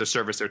sort of the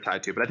service they're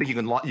tied to. But I think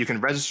you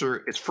can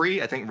register. It's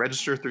free. I think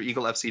register through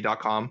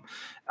EagleFC.com.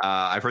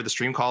 I've heard the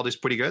stream quality is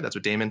pretty good. That's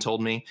what Damon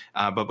told me.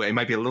 But it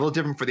might be a little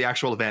different for the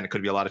actual event. It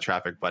could be a lot of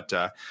traffic. But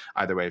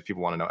either way, if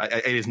people want to know,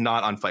 it is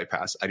not on Fight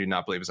Pass. I do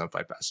not believe it's on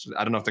Fight Pass.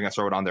 I don't know if they're going to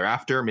throw it on there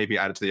after, maybe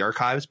add it to the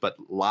archives. But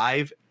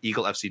live,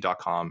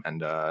 EagleFC.com.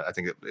 And I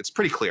think it's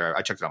pretty clear.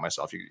 I checked it out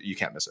myself. You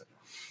can't miss it.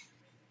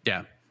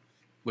 Yeah,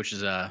 which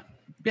is,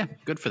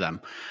 good for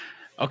them.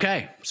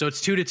 Okay, so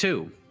it's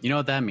 2-2. You know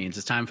what that means.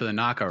 It's time for the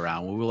knockout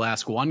round. We will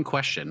ask one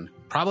question,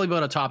 probably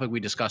about a topic we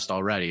discussed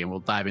already, and we'll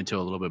dive into it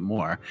a little bit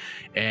more.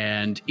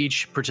 And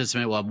each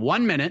participant will have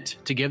 1 minute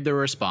to give their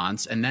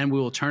response, and then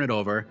we will turn it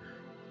over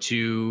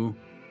to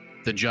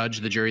the judge,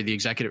 the jury, the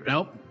executive.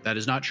 Nope, that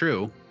is not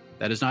true.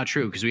 That is not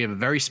true, because we have a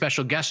very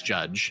special guest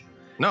judge.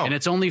 No. And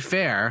it's only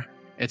fair.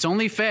 It's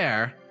only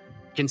fair,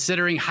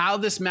 considering how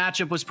this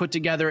matchup was put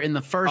together in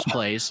the first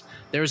place.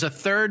 There's a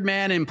third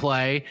man in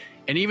play.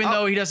 And even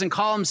though he doesn't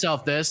call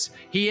himself this,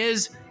 he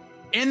is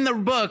in the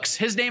books.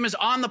 His name is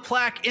on the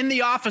plaque in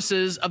the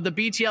offices of the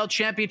BTL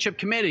Championship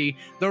Committee,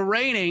 the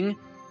reigning,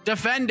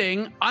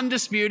 defending,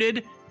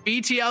 undisputed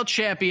BTL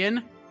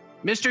champion,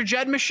 Mr.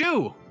 Jed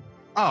Meshew.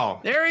 Oh.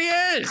 There he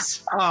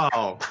is.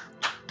 Oh.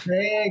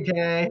 Hey,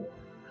 Kay.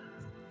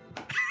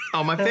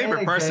 Oh, my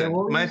favorite person.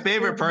 My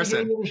favorite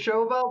person. The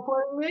show about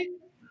playing me?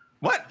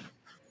 What?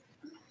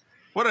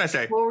 What did I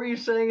say? What were you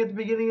saying at the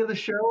beginning of the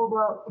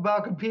show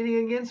about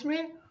competing against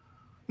me?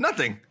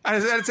 Nothing. I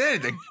didn't say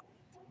anything.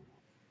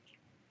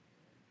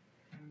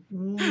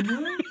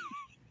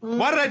 Mm-hmm.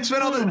 Why did I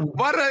spend all this?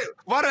 Why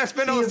did I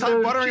spend all this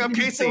time buttering up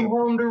Casey?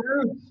 Home to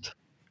roost.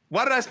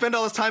 Why did I spend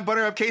all this time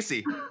buttering up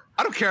Casey?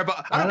 I don't care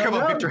about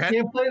Victor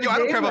Henry. I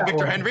don't care about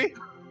Victor Henry.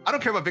 I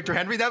don't care about Victor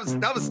Henry. That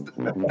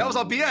was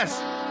all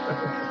BS.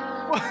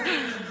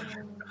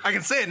 I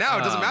can say it now.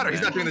 It doesn't matter.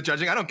 He's not doing the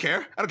judging. I don't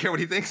care. I don't care what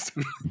he thinks.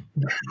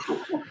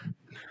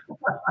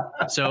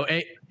 So,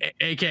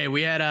 AK,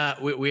 we had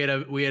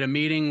a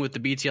meeting with the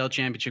BTL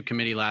Championship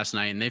Committee last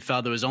night, and they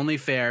felt it was only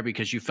fair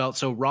because you felt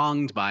so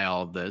wronged by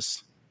all of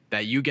this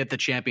that you get the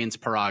champion's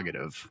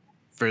prerogative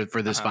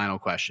for this final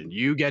question.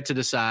 You get to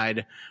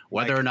decide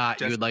whether or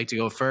not you would like to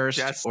go first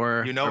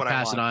or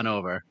pass it on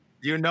over.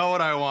 You know what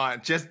I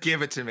want. Just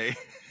give it to me.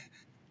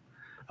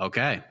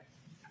 Okay.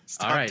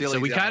 All right. So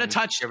we kind of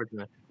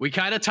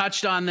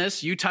touched on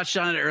this. You touched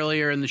on it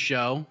earlier in the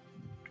show.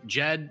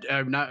 Jed,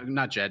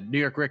 not Jed, New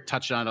York Rick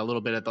touched on it a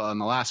little bit on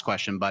the last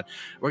question, but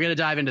we're going to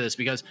dive into this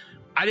because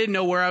I didn't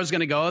know where I was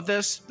going to go with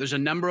this. There's a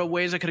number of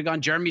ways I could have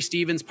gone. Jeremy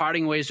Stevens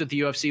parting ways with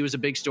the UFC was a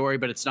big story,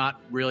 but it's not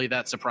really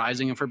that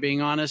surprising, if we're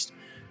being honest.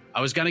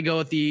 I was going to go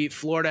with the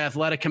Florida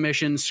Athletic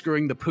Commission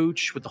screwing the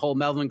pooch with the whole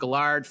Melvin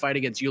Gillard fight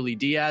against Yuli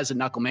Diaz and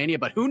Knucklemania,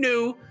 but who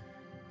knew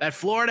that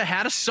Florida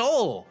had a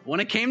soul when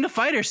it came to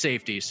fighter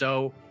safety?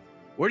 So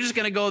we're just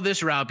going to go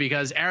this route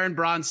because Aaron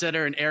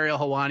Bronstetter and Ariel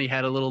Helwani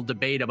had a little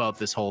debate about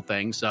this whole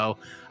thing. So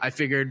I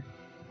figured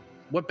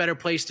what better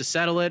place to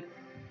settle it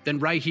than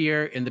right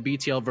here in the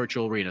BTL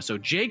Virtual Arena. So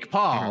Jake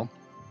Paul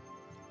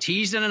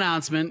teased an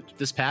announcement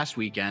this past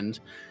weekend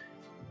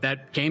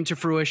that came to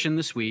fruition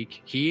this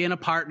week. He and a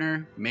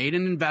partner made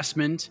an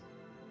investment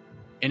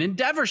in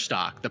Endeavor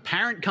Stock, the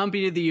parent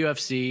company of the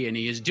UFC, and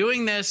he is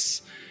doing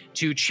this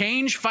to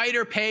change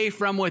fighter pay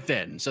from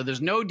within. So there's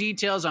no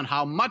details on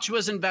how much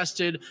was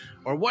invested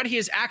or what he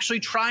is actually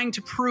trying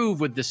to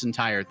prove with this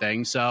entire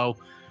thing. So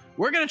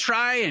we're going to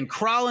try and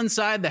crawl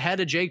inside the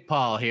head of Jake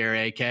Paul here,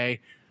 AK.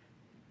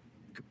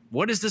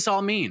 what does this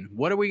all mean?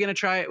 What are we going to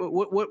try?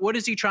 What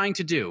is he trying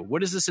to do?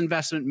 What does this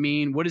investment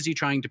mean? What is he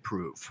trying to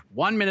prove?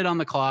 1 minute on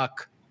the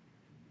clock.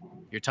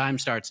 Your time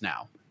starts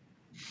now.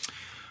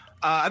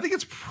 I think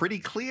it's pretty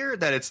clear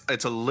that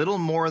it's a little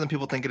more than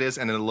people think it is,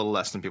 and a little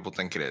less than people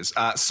think it is.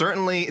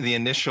 Certainly, the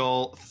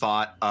initial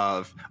thought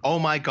of, oh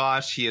my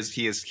gosh, he is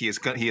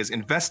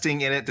investing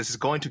in it. This is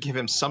going to give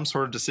him some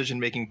sort of decision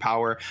making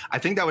power. I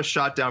think that was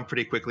shot down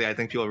pretty quickly. I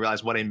think people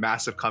realize what a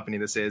massive company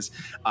this is,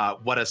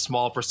 what a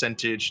small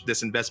percentage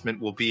this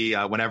investment will be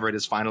whenever it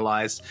is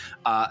finalized,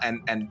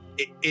 and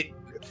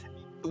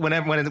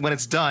when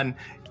it's done.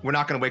 We're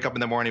not going to wake up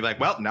in the morning and be like,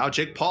 well, now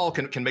Jake Paul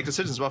can make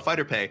decisions about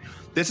fighter pay.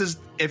 This is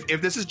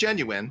if this is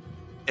genuine,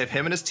 if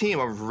him and his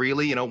team are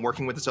really,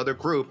 working with this other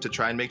group to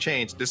try and make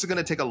change, this is going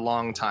to take a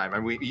long time.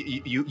 I mean,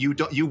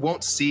 you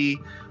won't see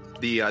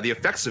the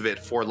effects of it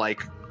for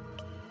like,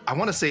 I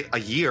want to say a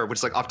year, which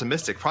is like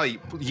optimistic. Probably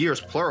years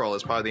plural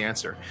is probably the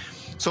answer.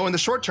 So in the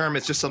short term,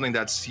 it's just something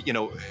that's,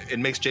 it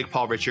makes Jake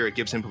Paul richer. It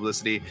gives him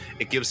publicity.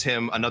 It gives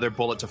him another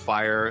bullet to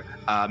fire,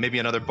 maybe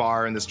another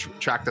bar in this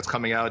track that's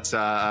coming out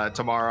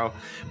tomorrow.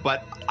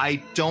 But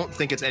I don't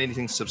think it's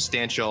anything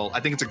substantial. I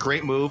think it's a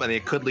great move. I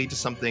think it could lead to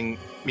something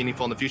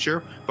meaningful in the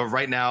future. But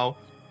right now,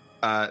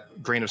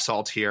 grain of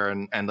salt here,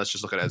 and let's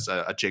just look at it as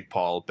a Jake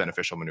Paul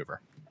beneficial maneuver.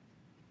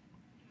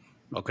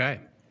 Okay.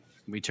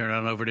 We turn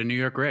it over to New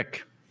York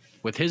Rick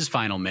with his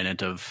final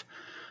minute of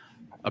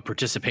a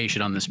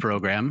participation on this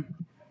program.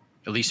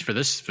 At least for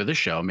this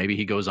show. Maybe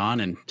he goes on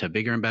and to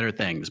bigger and better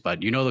things.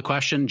 But the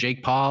question,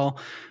 Jake Paul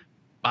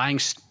buying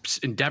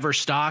Endeavor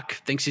stock,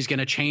 thinks he's going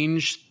to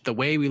change the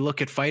way we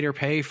look at fighter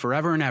pay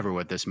forever and ever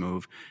with this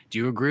move. Do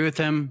you agree with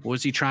him?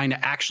 Was he trying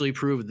to actually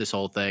prove with this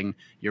whole thing?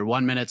 Your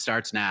 1 minute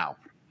starts now.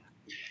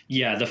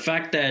 Yeah, the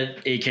fact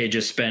that AK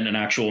just spent an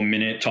actual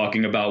minute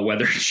talking about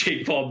whether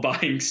Jake Paul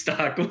buying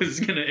stock was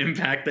going to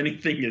impact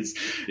anything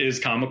is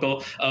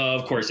comical.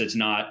 Of course, it's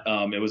not.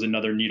 It was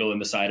another needle in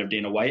the side of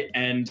Dana White,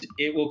 and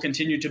it will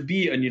continue to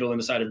be a needle in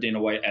the side of Dana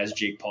White as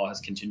Jake Paul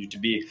has continued to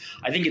be.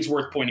 I think it's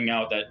worth pointing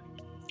out that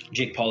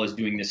Jake Paul is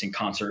doing this in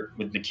concert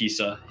with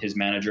Nikisa, his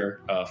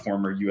manager,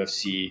 former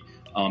UFC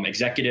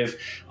executive,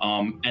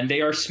 and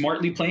they are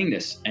smartly playing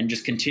this and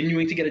just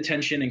continuing to get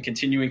attention and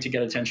continuing to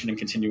get attention and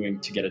continuing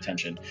to get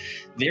attention.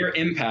 Their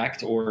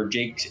impact, or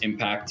Jake's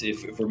impact,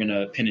 if we're going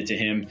to pin it to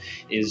him,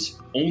 is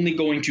only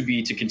going to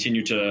be to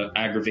continue to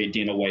aggravate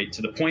Dana White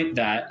to the point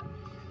that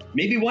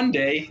maybe one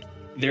day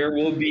there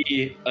will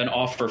be an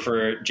offer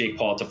for Jake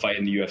Paul to fight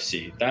in the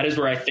UFC. That is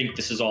where I think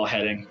this is all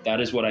heading. That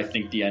is what I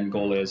think the end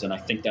goal is, and I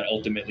think that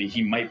ultimately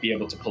he might be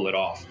able to pull it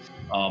off.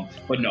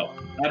 But no,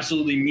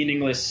 absolutely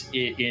meaningless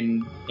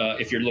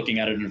if you're looking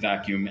at it in a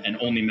vacuum, and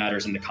only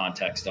matters in the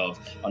context of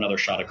another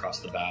shot across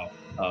the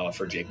bow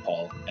for Jake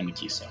Paul and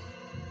Nikisa.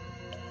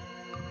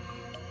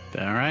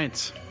 All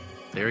right.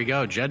 There we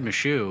go. Jed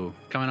Meshew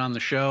coming on the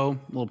show.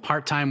 A little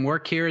part-time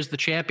work here as the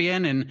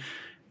champion,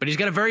 but he's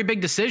got a very big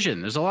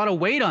decision. There's a lot of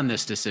weight on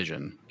this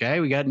decision. Okay,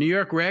 we got New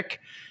York Rick,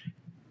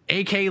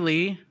 AK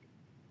Lee,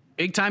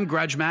 big-time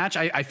grudge match.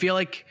 I feel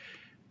like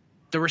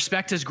the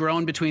respect has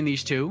grown between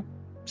these two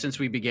since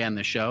we began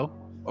the show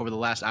over the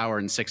last hour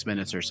and 6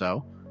 minutes or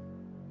so.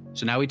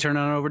 So now we turn it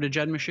over to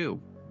Jed Meshew.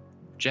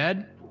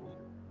 Jed,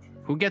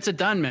 who gets it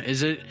done, man?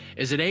 Is it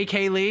AK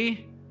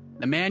Lee,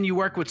 the man you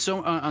work with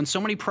on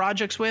so many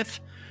projects with,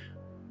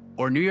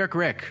 or New York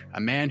Rick, a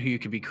man who you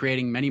could be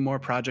creating many more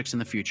projects in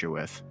the future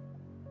with?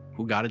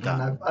 Who got it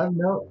done?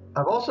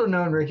 I've also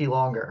known Ricky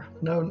longer.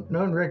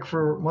 Known Rick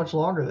for much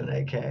longer than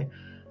AK,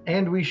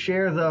 and we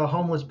share the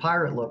homeless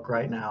pirate look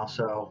right now.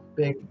 So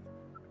big.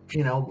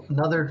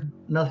 Another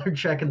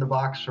check in the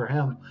box for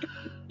him.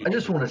 I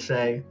just want to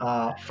say,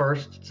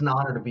 first, it's an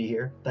honor to be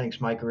here. Thanks,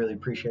 Mike. I really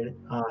appreciate it.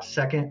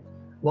 Second,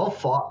 well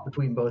fought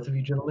between both of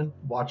you gentlemen.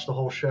 Watched the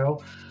whole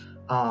show.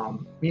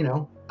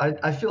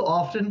 I feel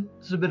often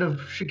it's a bit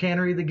of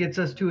chicanery that gets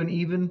us to an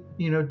even,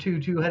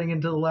 2-2 heading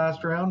into the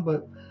last round,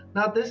 but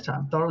not this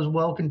time. Thought it was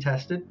well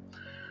contested.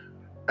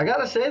 I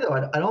gotta say though,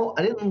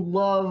 I didn't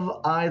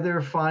love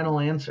either final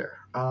answer.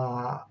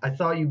 I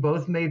thought you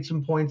both made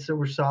some points that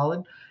were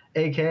solid.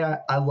 AK,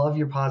 I love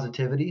your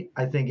positivity.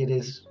 I think it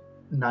is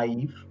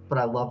naive, but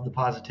I love the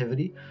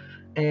positivity.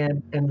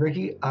 And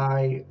Ricky,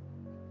 I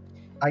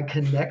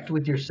connect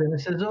with your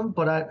cynicism,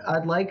 but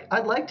I'd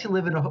like to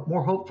live in a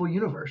more hopeful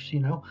universe.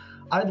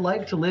 I'd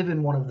like to live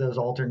in one of those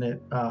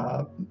alternate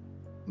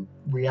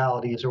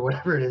realities or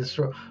whatever it is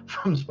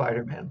from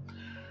Spider-Man.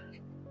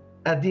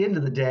 At the end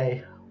of the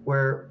day,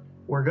 we're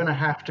gonna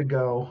have to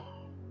go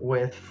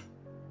with,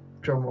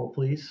 drumroll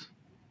please,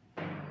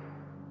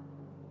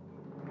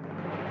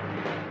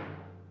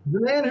 the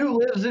man who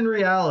lives in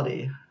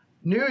reality,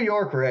 New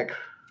York Rick.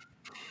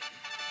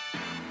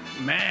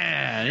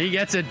 Man, he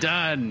gets it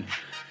done.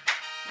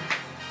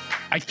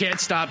 I can't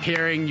stop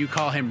hearing you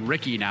call him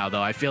Ricky now,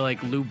 though. I feel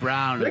like Lou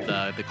Brown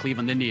of the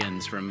Cleveland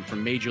Indians from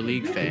Major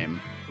League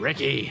fame.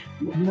 Ricky.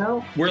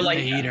 No, we're like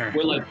that.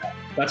 We're like that.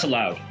 That's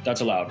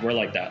allowed. We're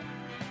like that.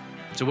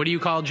 So what do you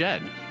call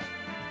Jed?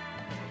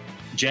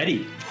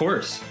 Jetty, of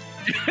course.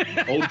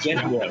 Old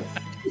Jetty boy.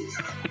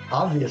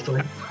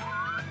 Obviously.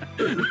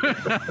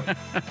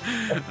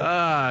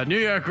 New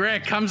York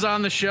Rick comes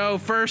on the show,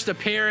 first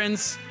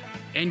appearance,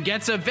 and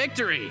gets a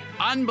victory.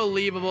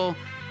 Unbelievable.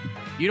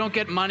 You don't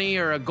get money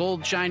or a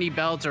gold shiny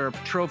belt or a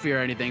trophy or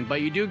anything,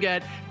 but you do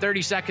get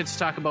 30 seconds to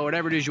talk about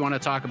whatever it is you want to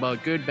talk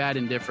about, good, bad,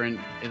 and different,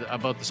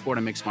 about the sport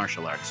of mixed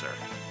martial arts, sir.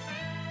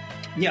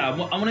 Yeah, I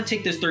want to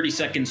take this 30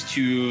 seconds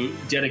to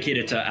dedicate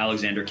it to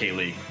Alexander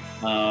K.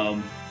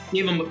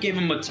 Gave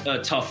him a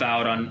tough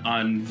out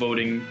on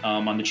voting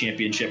on the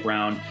championship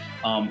round.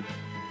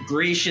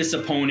 Gracious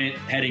opponent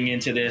heading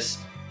into this.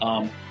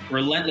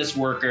 Relentless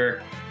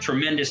worker,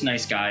 tremendous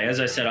nice guy. As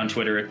I said on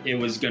Twitter, it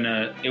was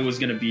gonna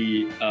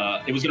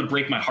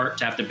break my heart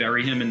to have to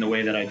bury him in the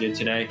way that I did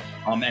today,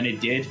 and it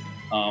did.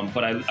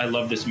 But I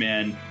love this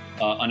man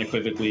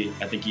unequivocally.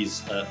 I think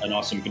he's an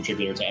awesome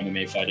contributor to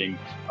MMA fighting.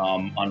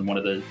 On one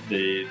of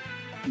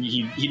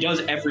he does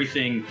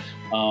everything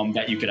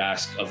that you could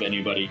ask of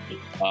anybody.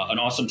 An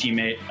awesome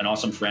teammate, an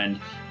awesome friend,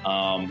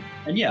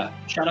 and yeah,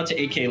 shout out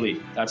to AK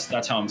Lee.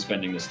 That's how I'm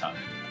spending this time.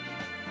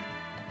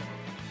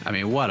 I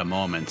mean, what a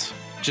moment.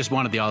 Just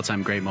one of the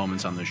all-time great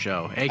moments on the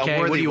show. AK,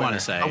 what do you want to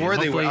say? A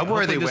worthy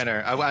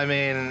winner. I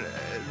mean,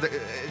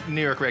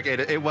 New York Rick,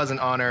 it was an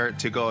honor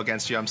to go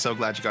against you. I'm so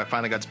glad you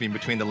finally got to be in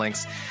between the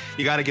links.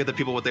 You got to give the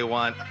people what they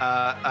want.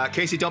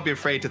 Casey, don't be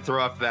afraid to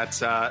throw up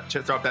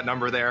that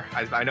number there.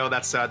 I know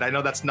that's not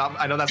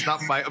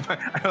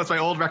my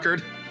old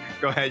record.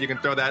 Go ahead, you can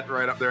throw that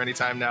right up there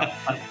anytime now.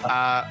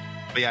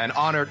 But yeah, an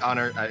honor.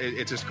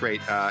 It's just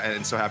great,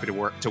 and so happy to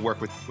work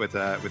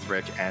with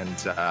Rick and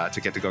to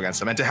get to go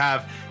against him and to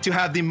have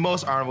the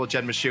most honorable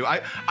Jed Meshew.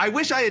 I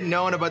wish I had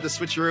known about the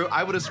switcheroo.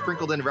 I would have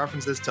sprinkled in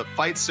references to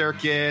Fight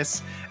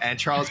Circus and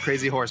Charles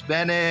Crazy Horse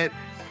Bennett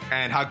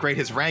and how great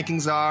his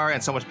rankings are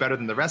and so much better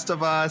than the rest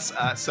of us.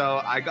 So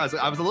I was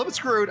a little bit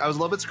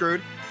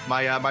screwed.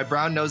 My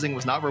brown nosing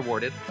was not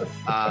rewarded,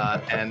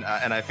 and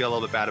I feel a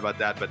little bit bad about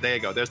that. But there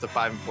you go. There's the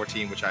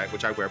 5-14,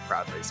 which I wear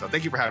proudly. So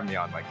thank you for having me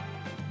on, Mike.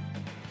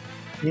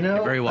 You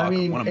know, very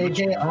welcome. I mean,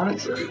 AK,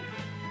 honestly,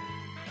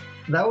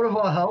 that would have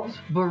all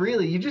helped. But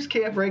really, you just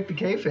can't break the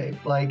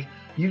kayfabe. Like,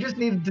 you just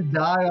needed to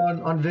die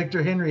on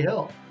Victor Henry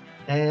Hill.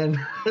 And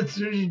as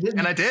soon as you did,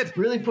 and I did.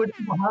 Really put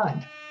you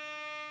behind.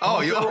 Oh,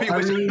 also,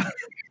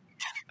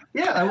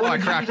 yeah, I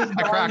cracked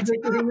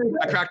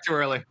too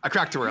early.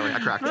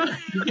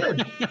 You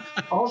did.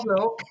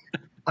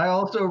 I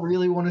also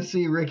really want to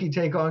see Ricky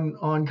take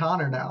on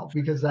Connor now,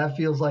 because that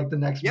feels like the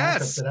next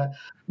matchup.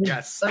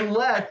 Yes.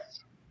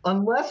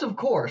 Unless, of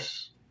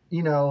course,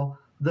 you know,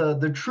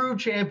 the true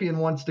champion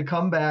wants to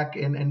come back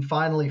and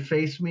finally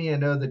face me. I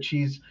know that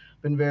Phoenix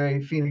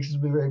has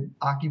been very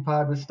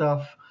occupied with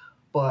stuff.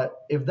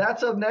 But if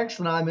that's up next,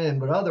 then I'm in.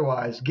 But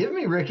otherwise, give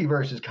me Ricky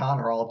versus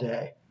Connor all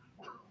day.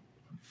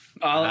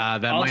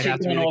 I'll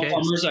take on all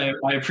comers.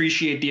 I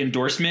appreciate the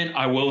endorsement.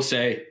 I will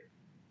say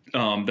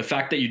the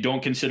fact that you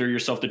don't consider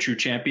yourself the true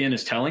champion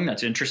is telling.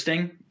 That's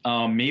interesting.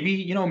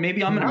 Maybe I'm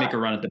going to make a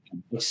run at the.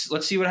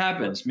 Let's see what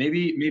happens.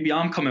 Maybe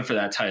I'm coming for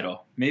that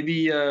title.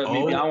 Maybe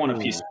I want a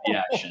piece of the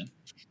action.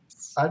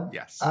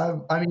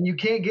 I mean, you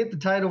can't get the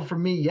title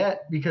from me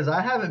yet because I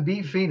haven't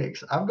beat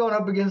Phoenix. I've gone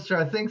up against her,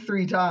 I think,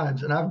 3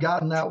 times, and I've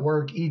gotten that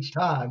work each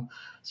time.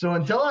 So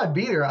until I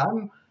beat her,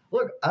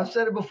 I've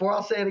said it before,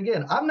 I'll say it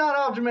again. I'm not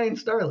Aljamain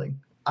Sterling.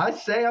 I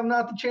say I'm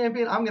not the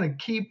champion. I'm going to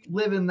keep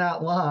living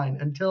that line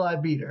until I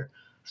beat her.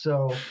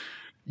 So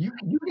you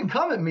can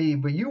come at me,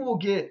 but you'll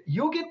get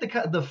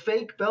the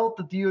fake belt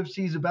that the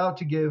UFC is about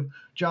to give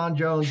John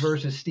Jones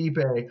versus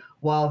Stipe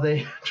while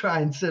they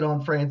try and sit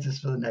on Francis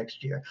for the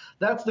next year.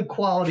 That's the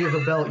quality of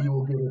a belt you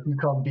will get if you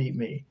come beat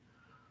me.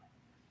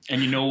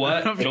 And you know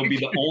what? It'll be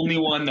the only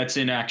one that's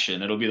in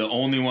action. It'll be the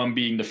only one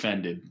being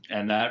defended,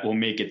 and that will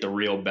make it the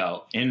real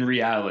belt in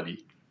reality.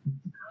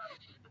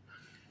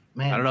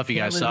 Man, I don't know if you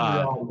guys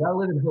saw gotta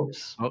live in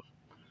hopes.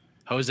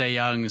 Jose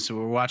Young. So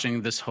we're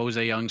watching this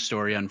Jose Young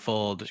story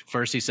unfold.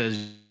 First, he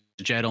says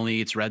Jed only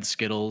eats red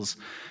Skittles,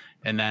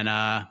 and then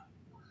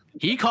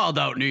he called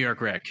out New York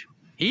Rick.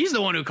 He's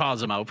the one who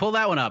calls him out. Pull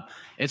that one up.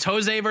 It's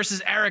Jose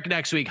versus Eric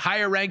next week.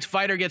 Higher ranked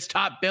fighter gets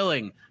top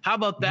billing. How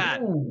about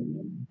that?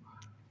 Ooh.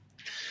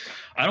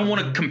 I don't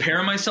want to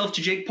compare myself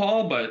to Jake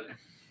Paul, but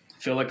I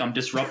feel like I'm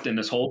disrupting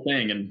this whole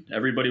thing, and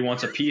everybody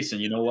wants a piece.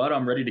 And you know what?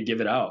 I'm ready to give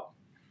it out.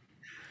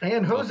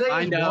 And Jose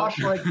is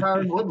washed like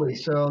Tyron Woodley,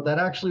 so that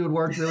actually would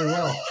work really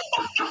well.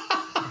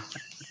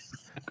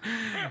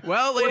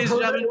 Well, ladies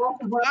and gentlemen,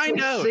 find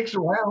out. 6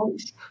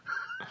 rounds.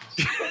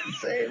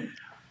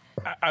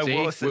 I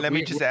will say, let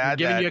me just add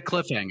giving you a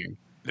cliffhanger.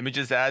 Let me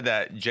just add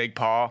that Jake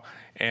Paul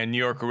and New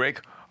York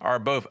Rick are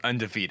both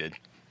undefeated.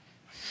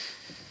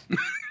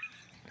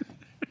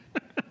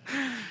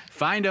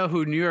 Find out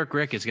who New York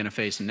Rick is going to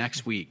face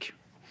next week,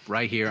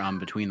 right here on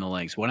Between the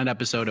Links. What an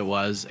episode it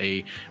was.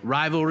 A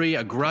rivalry,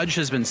 a grudge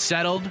has been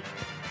settled,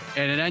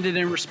 and it ended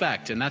in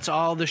respect. And that's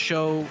all the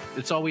show,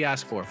 it's all we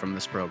ask for from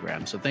this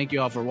program. So thank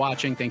you all for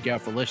watching. Thank you all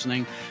for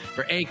listening.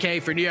 For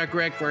AK, for New York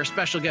Rick, for our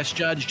special guest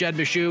judge, Jed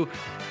Meshew,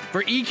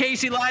 for E.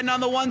 Casey Lyden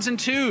on the 1s and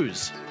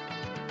 2s.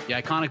 The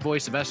iconic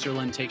voice of Esther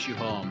Lynn takes you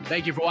home.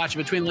 Thank you for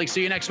watching Between the Links.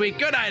 See you next week.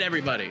 Good night,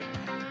 everybody.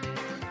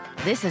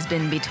 This has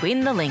been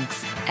Between the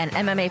Links, an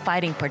MMA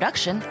fighting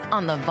production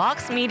on the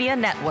Vox Media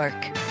Network.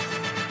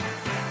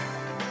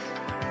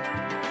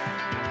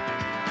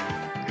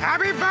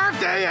 Happy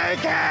birthday,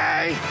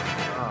 AK!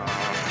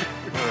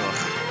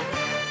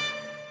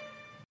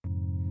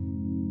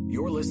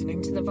 You're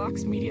listening to the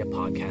Vox Media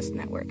Podcast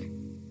Network.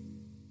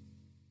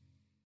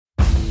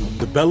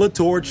 The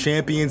Bellator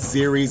Champion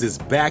Series is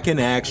back in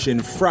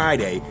action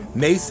Friday,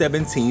 May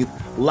 17th,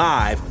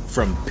 live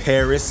from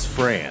Paris,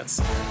 France.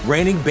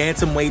 Reigning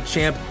bantamweight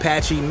champ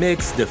Patchy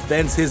Mix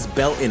defends his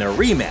belt in a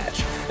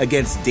rematch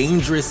against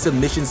dangerous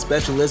submission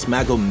specialist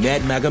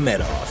Magomed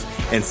Magomedov.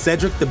 And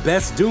Cedric the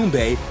Best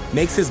Doumbé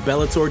makes his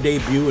Bellator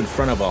debut in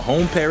front of a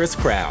home Paris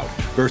crowd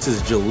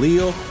versus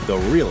Jaleel the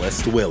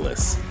Realist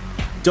Willis.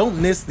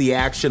 Don't miss the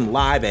action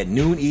live at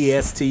noon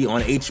EST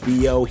on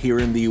HBO here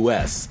in the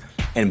US.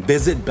 And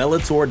visit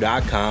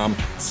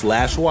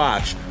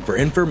Bellator.com/watch for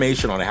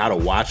information on how to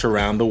watch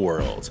around the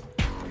world.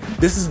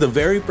 This is the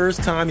very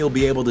first time you'll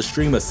be able to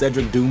stream a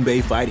Cedric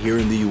Doumbé fight here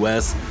in the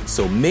US,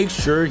 so make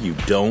sure you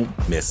don't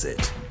miss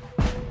it.